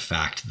benefit from the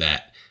fact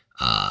that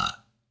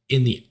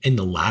in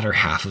the latter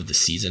half of the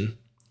season,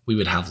 we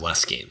would have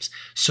less games.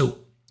 So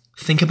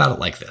think about it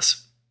like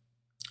this.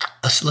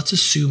 Let's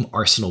assume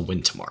Arsenal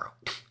win tomorrow,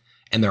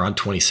 and they're on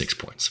 26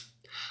 points.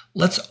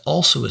 Let's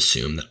also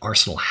assume that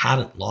Arsenal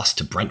hadn't lost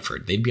to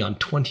Brentford. They'd be on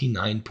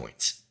 29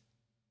 points.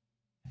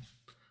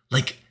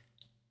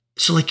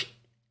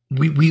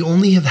 We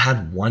only have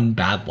had one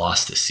bad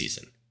loss this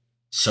season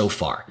so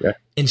far. Yeah.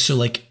 And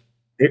so I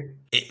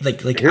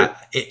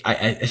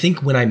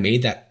think when I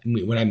made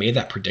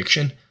that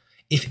prediction,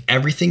 if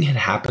everything had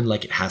happened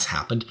like it has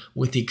happened,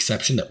 with the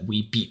exception that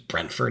we beat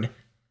Brentford,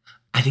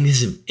 I think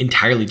this is an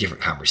entirely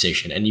different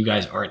conversation, and you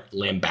guys aren't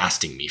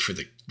lambasting me for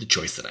the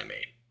choice that I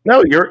made.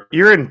 No,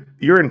 you're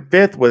in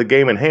fifth with a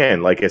game in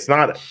hand. Like you're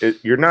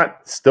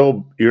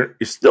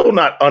still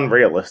not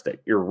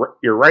unrealistic. You're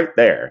right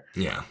there.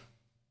 Yeah.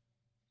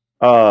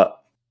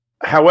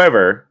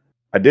 However,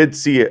 I did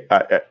see it.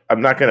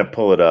 I'm not going to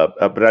pull it up,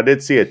 but I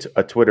did see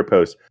a Twitter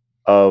post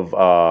of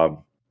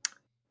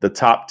the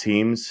top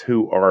teams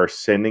who are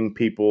sending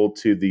people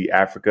to the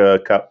Africa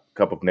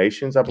Cup of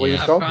Nations, I believe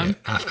it's called.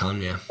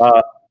 AFCON, yeah.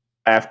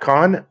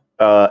 AFCON,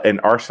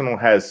 and Arsenal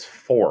has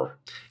 4.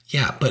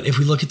 Yeah, but if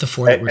we look at the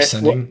 4 that we're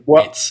sending,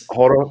 it's...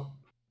 Hold on.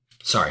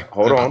 Sorry.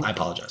 Hold on. I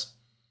apologize.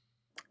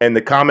 And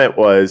the comment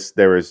was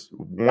there was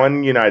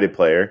one United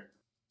player,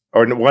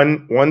 or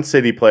one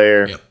City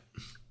player,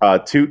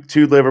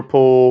 two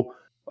Liverpool.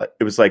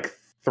 It was like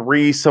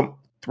three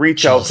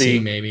Chelsea,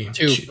 maybe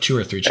two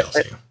or three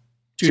Chelsea.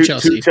 Two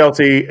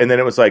Chelsea, and then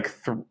it was like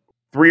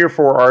 3 or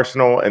 4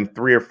 Arsenal and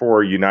 3 or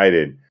 4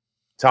 United.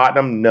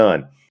 Tottenham,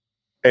 none.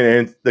 And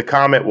then the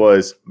comment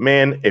was,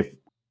 man, if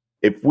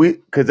we,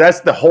 because that's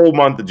the whole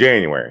month of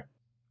January.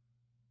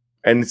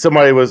 And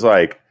somebody was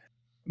like,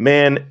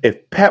 man,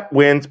 if Pep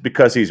wins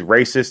because he's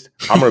racist,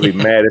 I'm going to be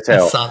mad as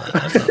hell. I saw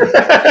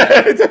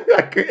that.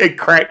 It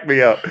cracked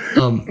me up.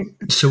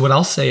 So what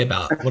I'll say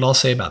about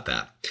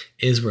that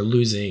is we're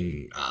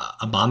losing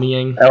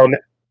Aubameyang,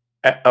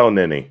 El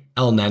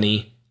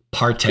Neni,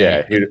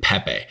 Partey, and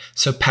Pepe.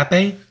 So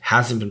Pepe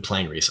hasn't been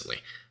playing recently.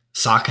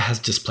 Saka has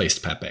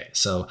displaced Pepe.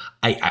 So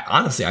I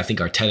honestly, I think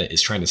Arteta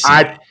is trying to see.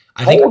 I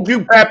told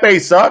you Pepe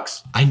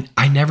sucks.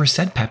 I never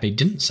said Pepe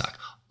didn't suck.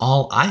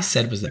 All I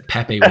said was that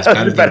Pepe was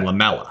better than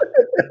Lamela.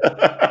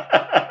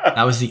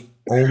 That was the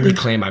only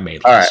claim I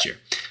made last year.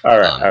 All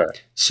right.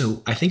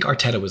 So I think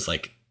Arteta was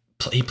like,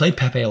 he played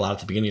Pepe a lot at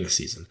the beginning of the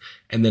season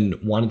and then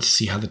wanted to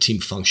see how the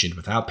team functioned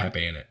without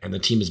Pepe in it. And the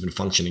team has been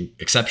functioning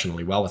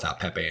exceptionally well without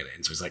Pepe in it.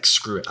 And so he's like,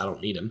 screw it, I don't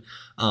need him.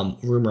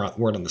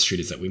 Word on the street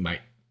is that we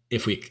might,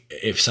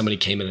 if somebody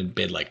came in and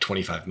bid like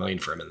 25 million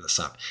for him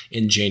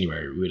in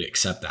January, we would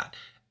accept that.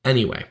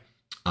 Anyway,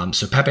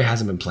 so Pepe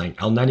hasn't been playing.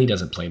 El Neni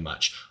doesn't play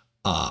much.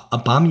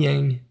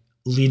 Aubameyang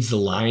leads the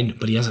line,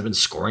 but he hasn't been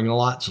scoring a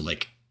lot. So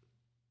like,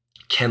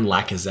 can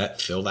Lacazette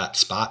fill that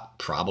spot?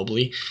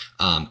 Probably.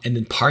 And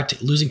then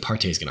losing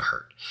Partey is going to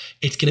hurt.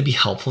 It's going to be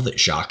helpful that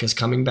Xhaka is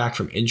coming back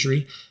from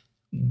injury,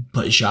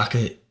 but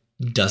Xhaka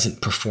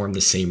doesn't perform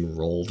the same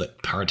role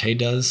that Partey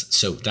does,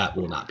 so that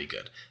will not be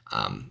good.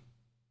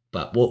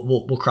 But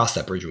we'll cross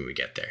that bridge when we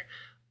get there.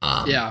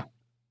 Yeah.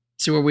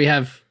 So where we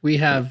have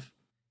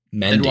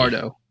Mendy.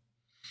 Eduardo.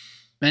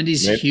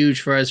 Mendy's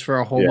huge for us for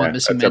a whole month.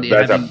 Missing Mendy.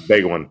 That's a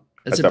big one.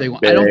 That's a big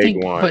one. I don't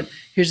think, but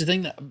here's the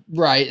thing.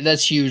 Right,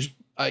 that's huge.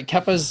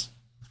 Kepa's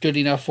good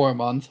enough for a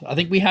month. I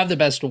think we have the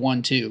best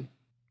 1-2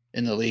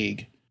 in the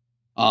league.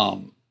 I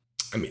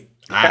mean,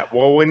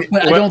 don't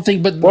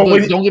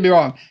get me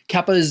wrong.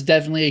 Kepa is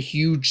definitely a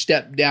huge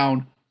step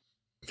down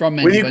from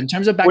Mendy. But in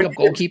terms of backup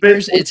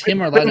goalkeepers, it's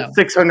him or Leno.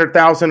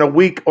 600,000 a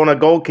week on a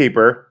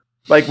goalkeeper.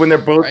 Like when they're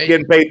both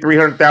getting paid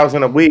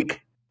 300,000 a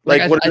week.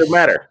 Like what does it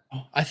matter?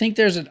 I think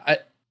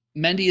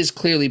Mendy is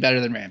clearly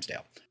better than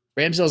Ramsdale.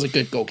 Ramsdale is a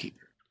good goalkeeper.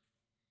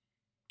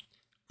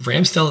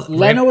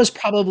 Leno is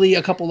probably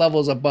a couple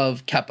levels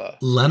above Kepa.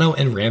 Leno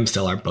and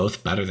Ramsdale are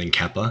both better than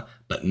Kepa,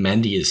 but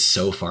Mendy is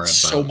so far above.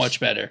 So much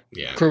better.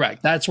 Yeah.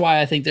 Correct. That's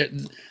why I think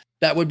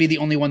that would be the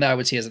only one that I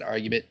would see as an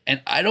argument. And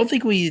I don't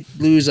think we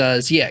lose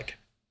Ziyech.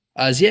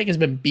 Ziyech has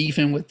been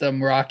beefing with the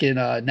Moroccan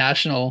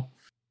national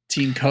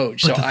team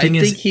coach, But so I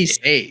think he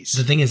stays.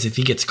 The thing is, if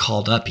he gets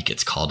called up, he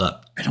gets called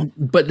up.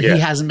 He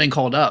hasn't been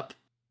called up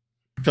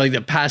for like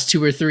the past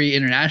 2 or 3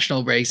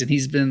 international breaks, and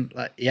he's been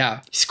he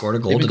scored a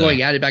goal today.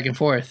 Going at it back and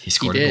forth. He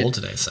scored a goal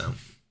today, so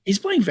he's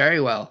playing very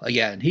well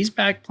again. He's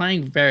back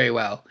playing very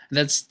well. And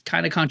that's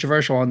kind of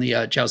controversial on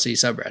the Chelsea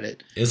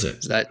subreddit. Is it?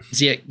 Is that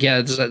Ziyech?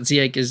 Yeah,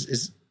 Ziyech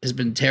has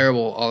been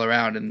terrible all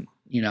around, and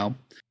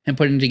him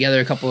putting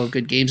together a couple of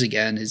good games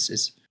again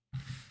is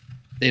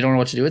they don't know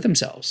what to do with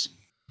themselves.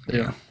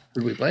 Who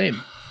do we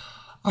blame?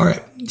 All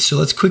right, so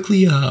let's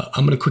quickly.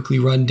 I'm going to quickly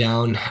run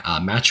down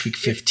match week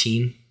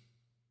 15.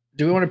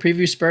 Do we want to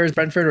preview Spurs,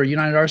 Brentford, or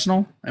United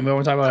Arsenal? And we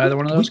want to talk about either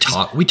one of those?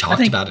 We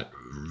talked about it.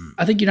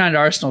 I think United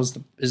Arsenal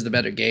is the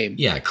better game.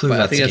 Yeah, clearly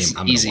that's the game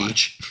I'm going to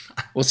watch.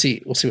 We'll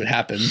see what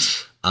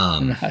happens.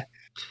 I'm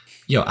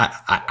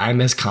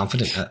as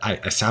confident.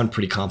 I sound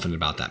pretty confident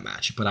about that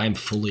match, but I'm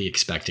fully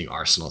expecting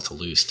Arsenal to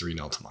lose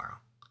 3-0 tomorrow.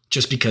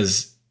 Just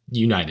because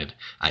United,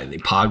 I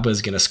think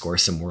Pogba's going to score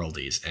some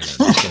worldies, and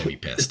I'm just going to be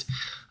pissed.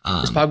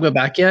 Is Pogba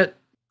back yet?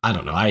 I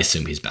don't know. I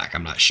assume he's back.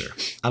 I'm not sure.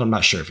 I'm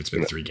not sure if it's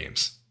been 3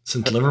 games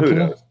since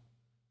Liverpool. It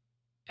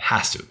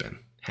has to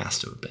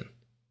have been.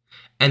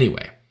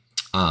 Anyway.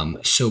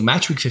 So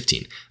match week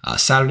 15,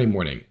 Saturday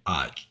morning,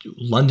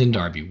 London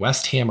derby.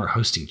 West Ham are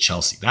hosting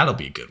Chelsea. That'll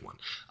be a good one.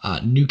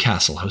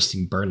 Newcastle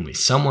hosting Burnley.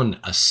 Someone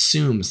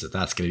assumes that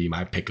that's going to be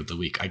my pick of the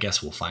week. I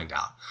guess we'll find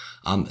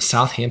out.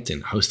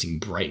 Southampton hosting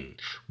Brighton.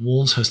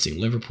 Wolves hosting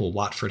Liverpool.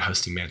 Watford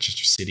hosting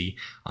Manchester City.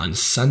 On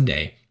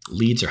Sunday,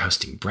 Leeds are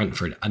hosting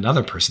Brentford.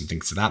 Another person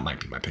thinks that might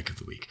be my pick of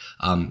the week.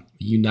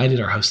 United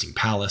are hosting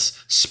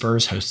Palace.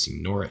 Spurs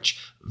hosting Norwich.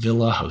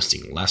 Villa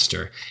hosting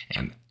Leicester.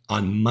 And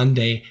on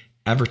Monday,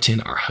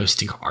 Everton are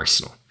hosting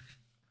Arsenal.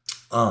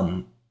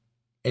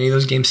 Any of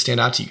those games stand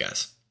out to you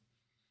guys?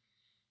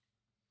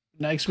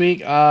 Next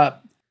week,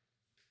 I'm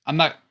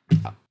not.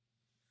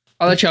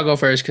 I'll let y'all go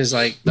first because,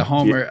 like, the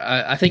homer.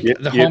 I think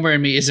the homer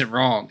in me isn't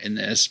wrong in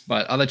this,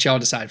 but I'll let y'all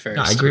decide first.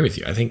 No, I agree with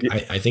you. I think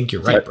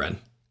you're right, Brent.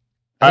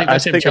 I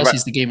think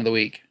Chelsea's the game of the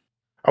week.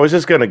 I was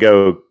just going to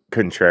go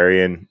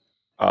contrarian,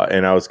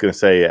 and I was going to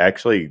say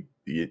actually,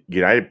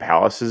 United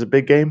Palace is a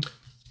big game.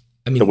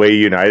 I mean, the way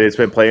United's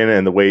been playing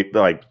and the way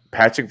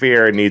Patrick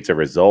Vieira needs a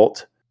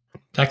result.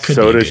 That could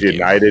so be a does good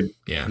United.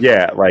 Game.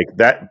 Yeah, like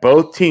that.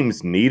 Both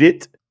teams need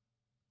it.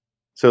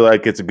 So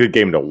it's a good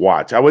game to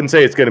watch. I wouldn't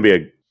say it's going to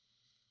be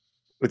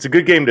it's a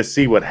good game to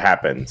see what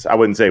happens. I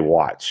wouldn't say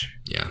watch.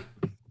 Yeah.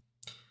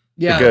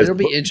 Yeah, it'll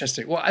be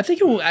interesting. Well, I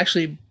think it will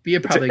actually be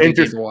probably a good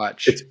game to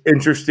watch. It's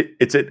interesting.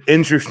 It's an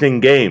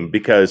interesting game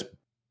because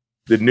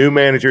the new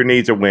manager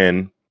needs a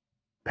win.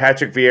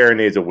 Patrick Vieira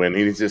needs a win.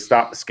 He needs to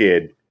stop the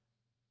skid.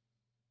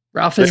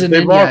 Ralph isn't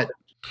in yet.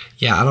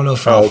 Yeah, I don't know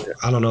if Ralph.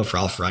 I don't know if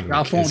Ralph Ragnick.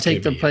 Ralph won't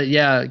take the play.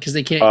 Yeah, because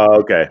they can't. Oh,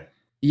 okay.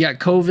 Yeah,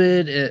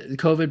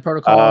 COVID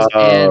protocols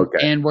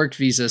and work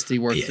visas to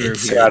work through.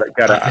 Got it.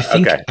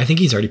 I think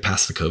he's already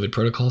passed the COVID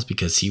protocols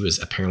because he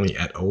was apparently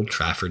at Old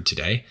Trafford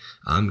today,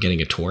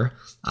 getting a tour.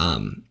 So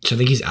I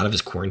think he's out of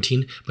his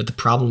quarantine. But the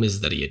problem is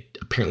that he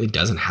apparently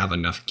doesn't have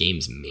enough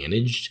games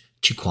managed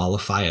to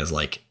qualify as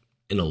like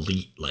an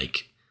elite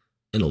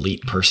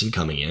person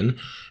coming in,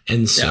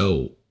 and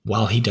so.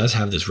 While he does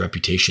have this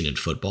reputation in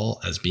football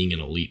as being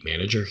an elite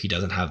manager, he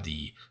doesn't have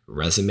the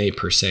resume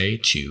per se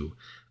to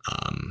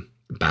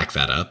back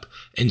that up.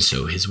 And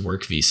so his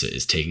work visa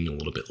is taking a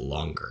little bit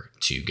longer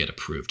to get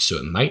approved. So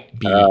it might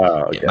be,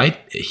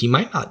 he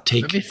might not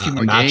take a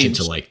match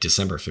until like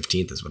December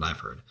 15th is what I've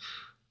heard.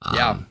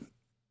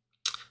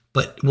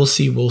 But we'll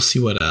see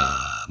what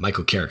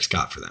Michael Carrick's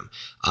got for them.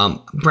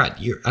 Brett,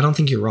 I don't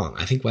think you're wrong.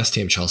 I think West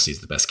Ham Chelsea is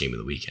the best game of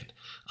the weekend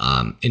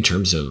in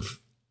terms of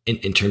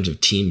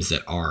teams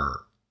that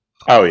are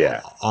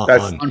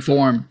on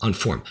form.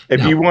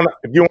 If you want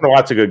to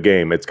watch a good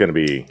game, it's going to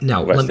be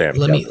West Ham.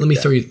 Let me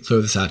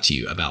throw this out to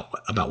you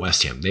about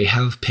West Ham. They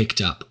have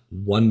picked up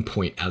 1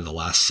 point out of the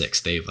last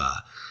 6. They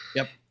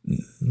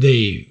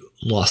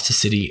lost to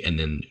City and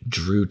then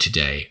drew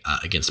today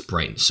against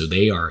Brighton, so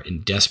they are in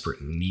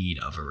desperate need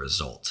of a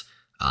result.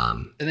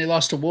 And they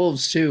lost to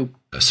Wolves too.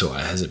 So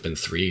has it been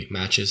 3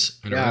 matches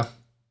in a row?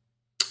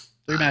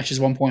 3 matches,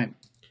 1 point.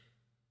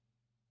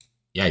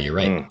 Yeah, you're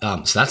right.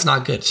 So that's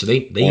not good. So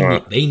they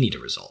need a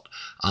result.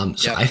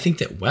 I think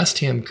that West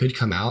Ham could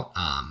come out.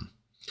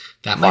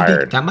 That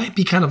might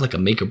be kind of like a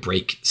make or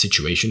break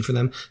situation for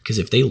them, because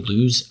if they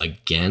lose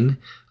again,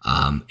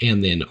 and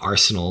then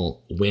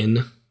Arsenal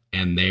win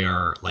and they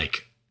are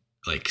like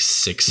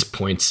 6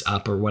 points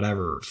up or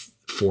whatever,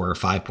 4 or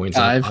 5 points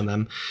up on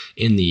them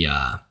in the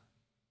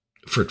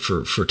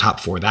for top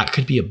 4, that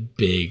could be a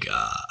big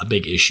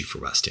issue for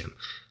West Ham.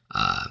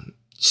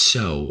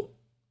 So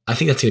I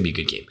think that's going to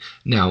be a good game.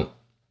 Now,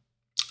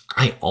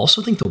 I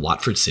also think the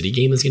Watford City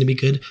game is going to be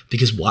good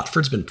because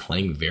Watford's been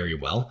playing very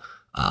well.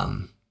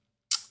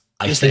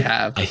 They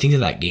have. I think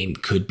that game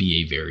could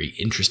be a very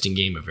interesting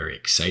game, a very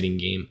exciting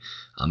game.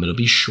 It'll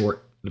be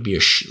short. It'll be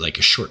a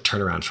short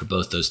turnaround for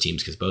both those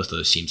teams because both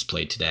those teams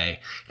played today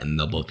and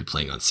they'll both be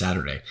playing on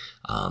Saturday.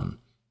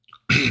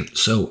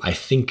 So I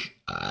think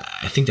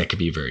that could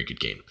be a very good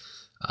game.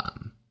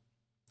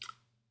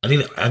 I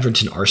think the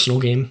Everton Arsenal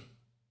game.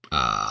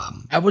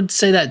 I would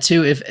say that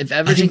too. If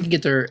Everton can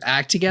get their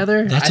act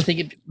together, I think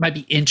it might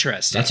be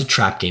interesting. That's a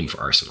trap game for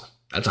Arsenal.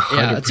 That's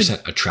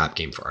 100% a trap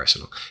game for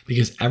Arsenal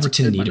because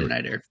Everton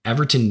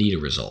need a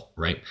result,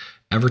 right?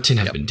 Everton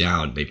have been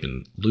down. They've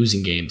been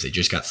losing games. They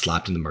just got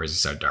slapped in the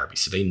Merseyside derby,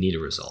 so they need a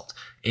result.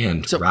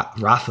 And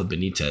Rafa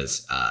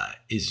Benitez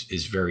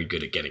is very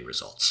good at getting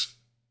results.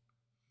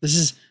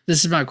 This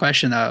is my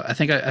question though. I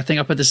think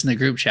I'll put this in the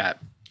group chat.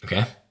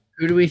 Okay.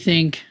 Who do we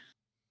think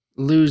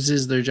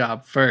loses their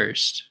job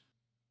first?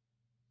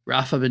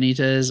 Rafa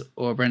Benitez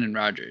or Brendan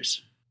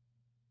Rodgers?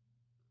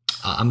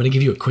 I'm going to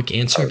give you a quick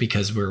answer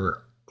because we're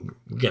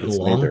getting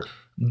along, neither.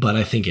 But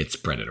I think it's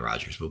Brendan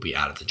Rodgers will be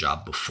out of the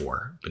job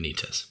before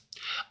Benitez.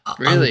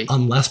 Really?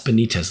 Unless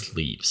Benitez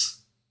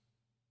leaves.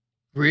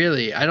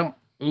 Really? I don't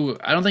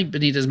think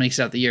Benitez makes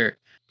it out the year.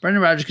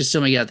 Brendan Rodgers could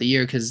still make it out the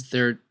year because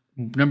they're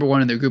number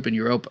one in their group in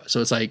Europa.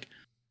 So it's like,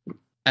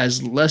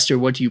 as Leicester,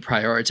 what do you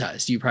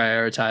prioritize? Do you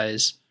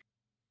prioritize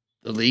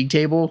the league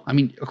table? I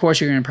mean, of course,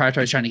 you're going to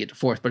prioritize trying to get to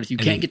fourth, but if you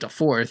can't get to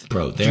fourth,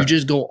 do you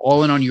just go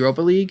all in on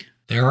Europa League?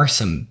 There are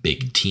some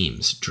big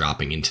teams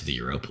dropping into the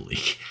Europa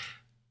League.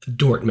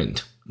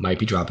 Dortmund might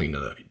be dropping into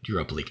the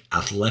Europa League.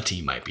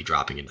 Atleti might be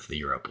dropping into the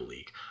Europa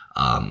League.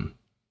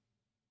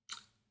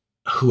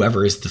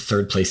 Whoever is the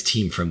third place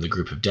team from the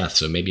group of death,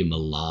 so maybe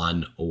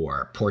Milan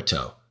or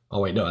Porto.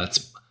 Oh wait, no,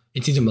 it's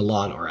either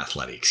Milan or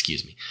Atleti,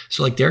 excuse me.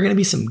 So like there are going to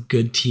be some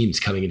good teams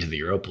coming into the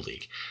Europa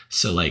League.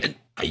 So like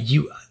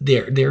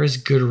there is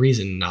good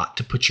reason not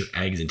to put your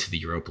eggs into the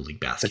Europa League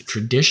basket.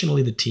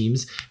 Traditionally, the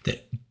teams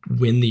that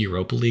win the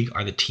Europa League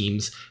are the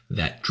teams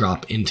that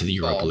drop into the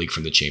Europa League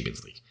from the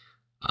Champions League.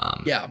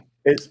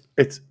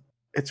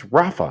 It's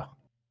Rafa.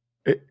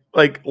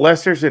 Like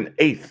Leicester's in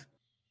 8th.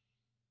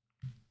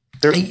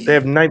 They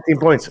have 19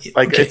 points.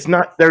 Like it's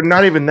not. They're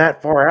not even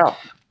that far out.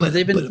 But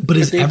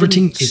is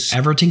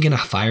Everton going to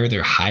fire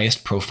their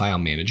highest profile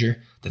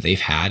manager that they've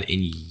had in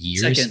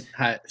years?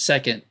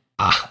 Second.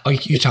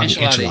 You're talking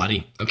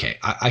Ancelotti. Okay,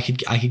 I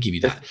could give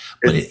you that.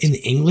 But in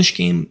the English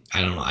game,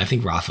 I don't know. I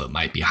think Rafa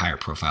might be higher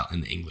profile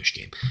in the English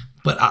game.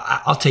 But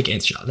I'll take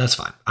Ancelotti. That's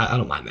fine. I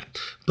don't mind that.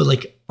 But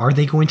like, are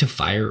they going to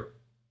fire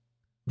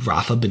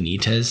Rafa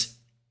Benitez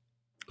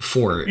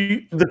for?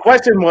 The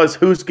question was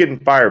who's getting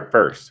fired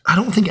first. I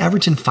don't think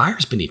Everton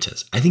fires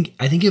Benitez. I think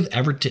if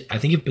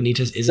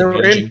Benitez isn't,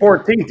 they're in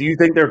 14th. Do you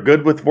think they're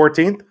good with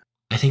 14th?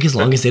 I think as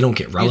long as they don't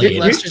get relegated.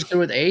 Leicester's good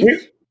with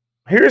 8th.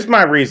 Here's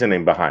my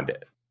reasoning behind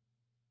it.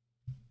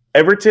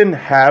 Everton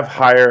have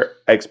higher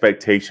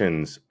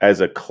expectations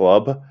as a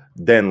club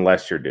than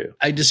Leicester do.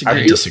 I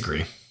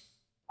disagree.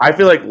 I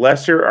feel like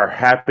Leicester are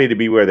happy to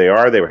be where they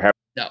are. They were happy.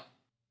 No.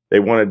 They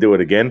want to do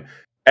it again.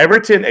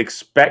 Everton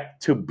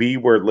expect to be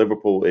where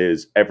Liverpool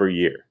is every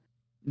year.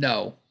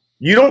 No.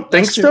 You don't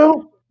think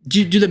so?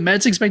 Do the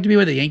Mets expect to be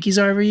where the Yankees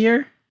are every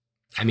year?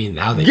 I mean,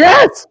 now they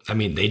Yes. I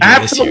mean, they do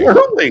absolutely.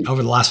 This year.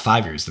 Over the last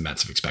 5 years, the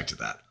Mets have expected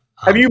that.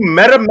 Have you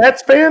met a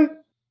Mets fan?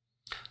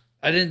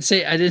 I didn't say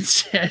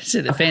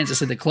the fans. I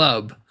said the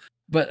club.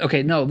 But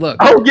okay, no, look.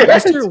 Oh,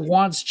 yes. Leicester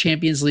wants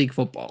Champions League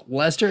football.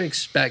 Leicester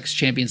expects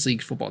Champions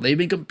League football. They've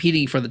been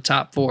competing for the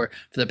top 4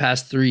 for the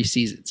past 3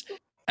 seasons.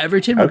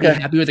 Everton would be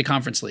happy with the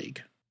Conference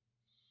League.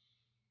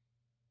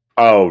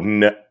 Oh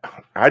no!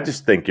 I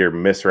just think you're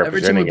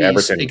misrepresenting Everton would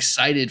Everton. be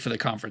excited for the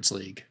Conference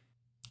League.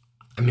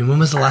 I mean, when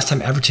was the last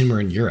time Everton were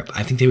in Europe?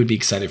 I think they would be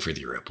excited for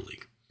the Europa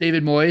League.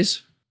 David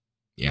Moyes.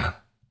 Yeah.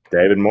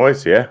 David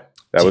Moyes. Yeah.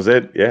 That was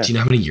it. Yeah. Do you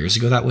know how many years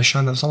ago that was,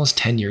 Sean? That was almost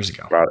 10 years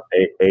ago. About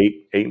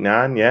 8,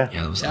 9. Yeah.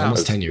 Yeah, that was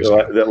almost 10 years ago.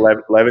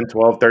 11,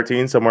 12,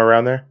 13, somewhere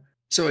around there.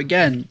 So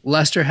again,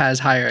 Leicester has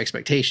higher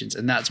expectations,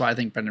 and that's why I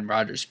think Brendan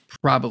Rodgers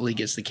probably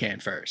gets the can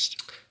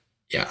first.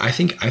 Yeah, I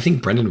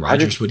think Brendan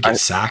Rodgers would get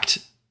sacked.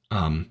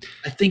 I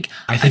think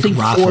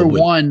Rafa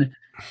 4-1.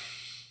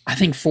 I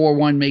think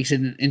 4-1 makes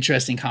it an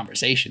interesting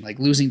conversation. Like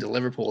losing to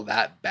Liverpool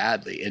that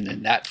badly and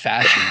in that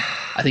fashion,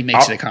 I think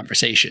makes it a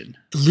conversation.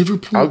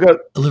 Liverpool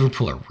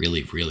are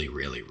really, really,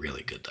 really,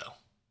 really good though.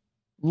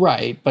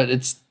 Right, but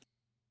it's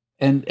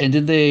and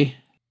did they?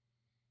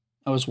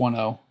 That was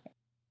 1-0.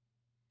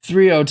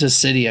 3-0 to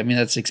City. I mean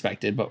that's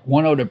expected, but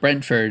 1-0 to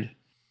Brentford,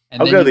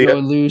 and then you go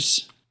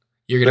loose.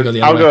 You're gonna go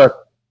the other way. I'll go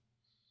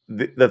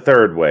the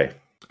third way.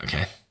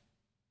 Okay.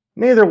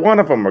 Neither one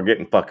of them are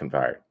getting fucking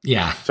fired.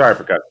 Yeah. Sorry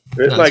for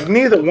cutting.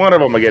 Neither one of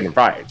them are getting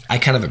fired. I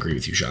kind of agree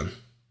with you, Sean.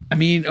 I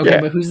mean,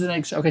 okay, but who's the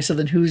next? Okay, so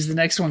then who's the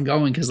next one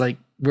going? Because like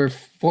we're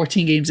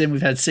 14 games in,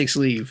 we've had 6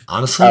 leave.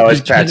 Honestly,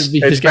 it's Patrick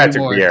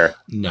Vieira.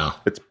 No,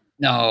 it's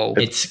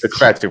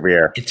Patrick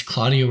Vieira. It's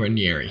Claudio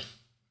Ranieri.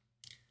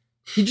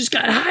 He just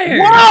got hired.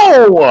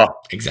 Whoa!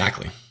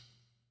 Exactly.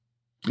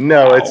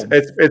 No, it's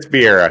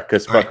Vieira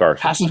because fuck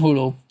Arsenal.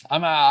 Hasenhüttl.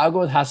 I'll go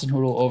with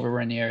Hasenhüttl over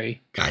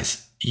Ranieri.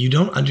 Guys, you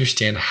don't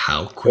understand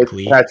how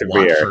quickly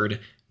Watford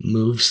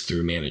moves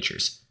through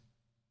managers.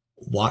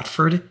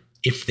 Watford,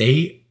 if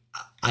they,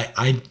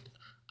 I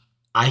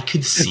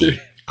could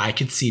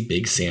see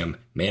Big Sam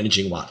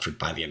managing Watford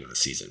by the end of the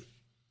season.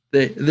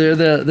 They're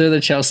the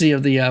Chelsea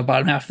of the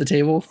bottom half of the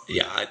table.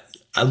 Yeah,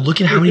 I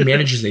look at how many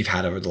managers they've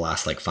had over the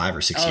last like 5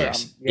 or 6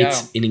 years. Yeah.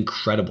 It's an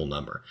incredible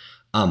number.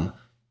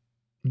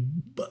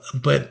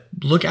 But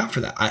look out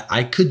for that.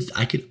 I could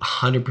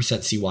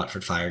 100% see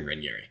Watford firing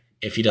Ranieri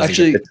if he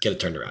doesn't get it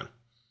turned around.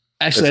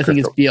 Actually, I think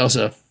it's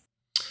Bielsa.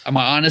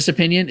 My honest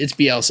opinion, it's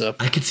Bielsa.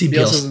 I could see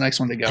Bielsa's the next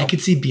one to go. I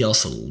could see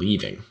Bielsa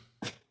leaving.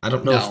 I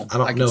don't know if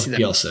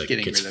Bielsa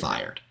gets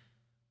fired.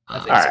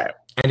 All right. So.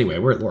 Anyway,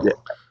 we're wrong.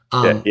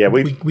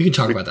 We can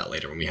talk about that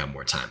later when we have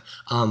more time.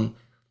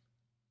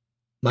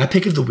 My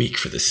pick of the week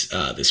for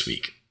this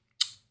week.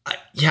 I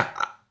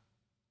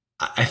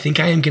think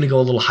I am going to go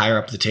a little higher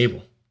up the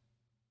table.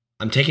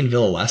 I'm taking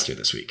Villa Leicester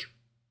this week.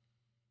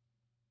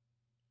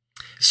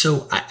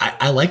 So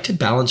I like to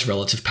balance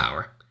relative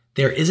power.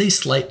 There is a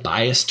slight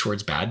bias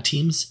towards bad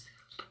teams,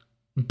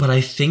 but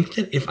I think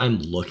that if I'm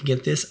looking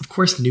at this, of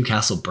course,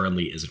 Newcastle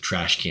Burnley is a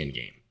trash can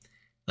game.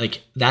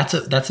 Like that's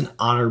an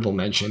honorable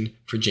mention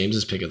for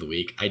James's pick of the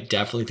week. I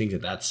definitely think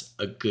that that's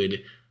a good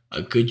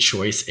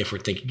choice if we're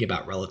thinking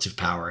about relative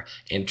power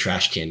and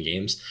trash can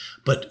games.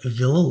 But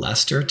Villa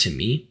Leicester to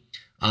me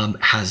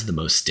has the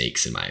most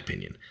stakes in my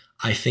opinion.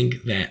 I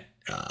think that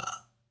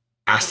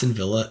Aston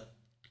Villa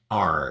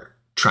are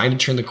trying to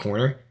turn the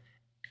corner.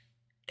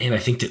 And I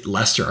think that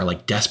Leicester are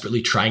like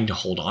desperately trying to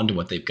hold on to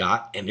what they've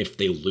got. And if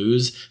they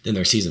lose, then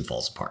their season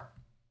falls apart.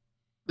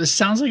 This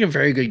sounds like a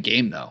very good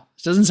game, though.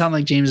 It doesn't sound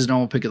like James's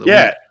normal pick of the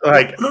week.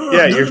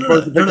 You're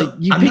supposed to pick.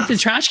 You picked the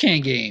trash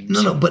can games.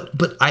 No,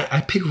 but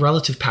I pick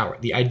relative power.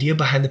 The idea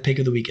behind the pick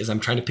of the week is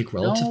I'm trying to pick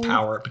relative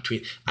power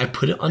between. I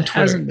put it on Twitter.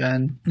 Hasn't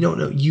been.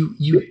 No. You.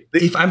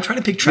 If I'm trying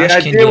to pick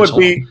trash can games,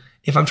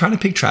 if I'm trying to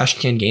pick trash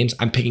can games,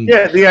 I'm picking.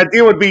 Yeah, the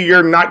idea would be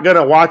you're not going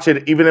to watch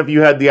it even if you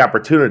had the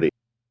opportunity.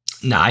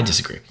 No, I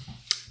disagree.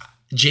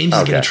 James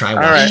is going to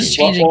try. James is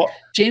changing.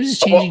 James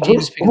pick of the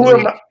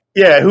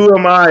week. Who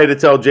am I to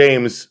tell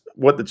James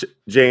what the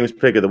James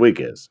pick of the week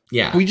is?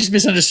 Yeah, we just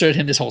misunderstood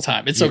him this whole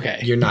time. It's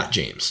okay. You're not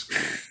James.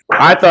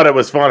 I thought it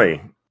was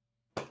funny.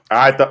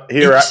 I thought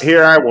here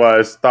I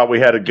was thought we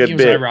had a good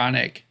bit.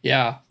 Ironic,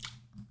 yeah.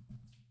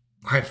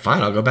 All right,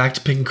 fine. I'll go back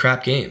to picking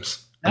crap games.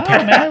 No,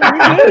 man,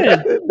 we're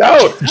good.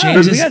 No,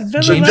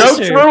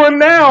 joke's ruined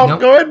now.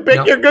 Nope, go ahead and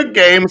pick your good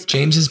games.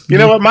 James's. You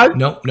know what, Mike?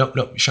 No,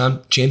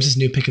 Sean. James's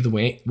new pick of the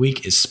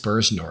week is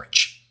Spurs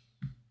Norwich.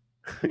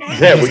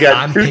 Yeah, we got.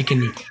 I'm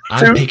picking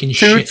two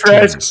shit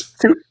trash. teams.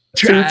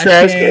 Two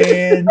trash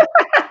cans.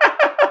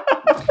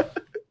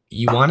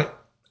 You want it?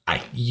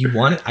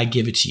 I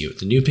give it to you.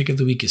 The new pick of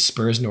the week is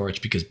Spurs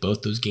Norwich because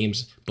both those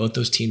teams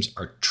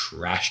are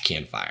trash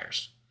can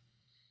fires.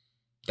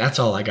 That's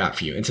all I got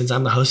for you. And since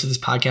I'm the host of this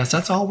podcast,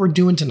 that's all we're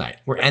doing tonight.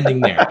 We're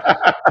ending there.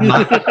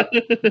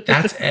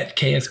 That's at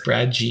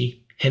KSBradG.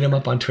 Hit him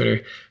up on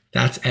Twitter.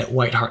 That's at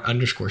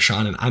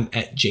Whiteheart_Sean. And I'm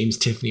at James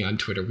Tiffany on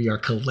Twitter. We are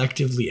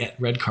collectively at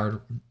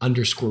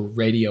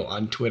Redcard_Radio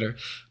on Twitter.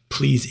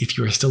 Please, if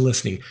you are still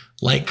listening,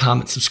 like,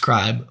 comment,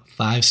 subscribe,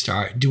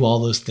 5-star, do all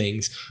those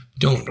things.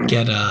 Don't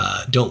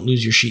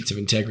lose your sheets of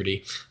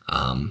integrity.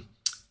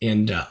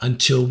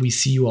 Until we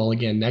see you all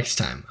again next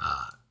time,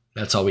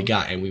 that's all we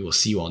got, and we will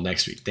see you all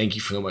next week. Thank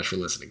you so much for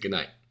listening. Good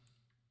night.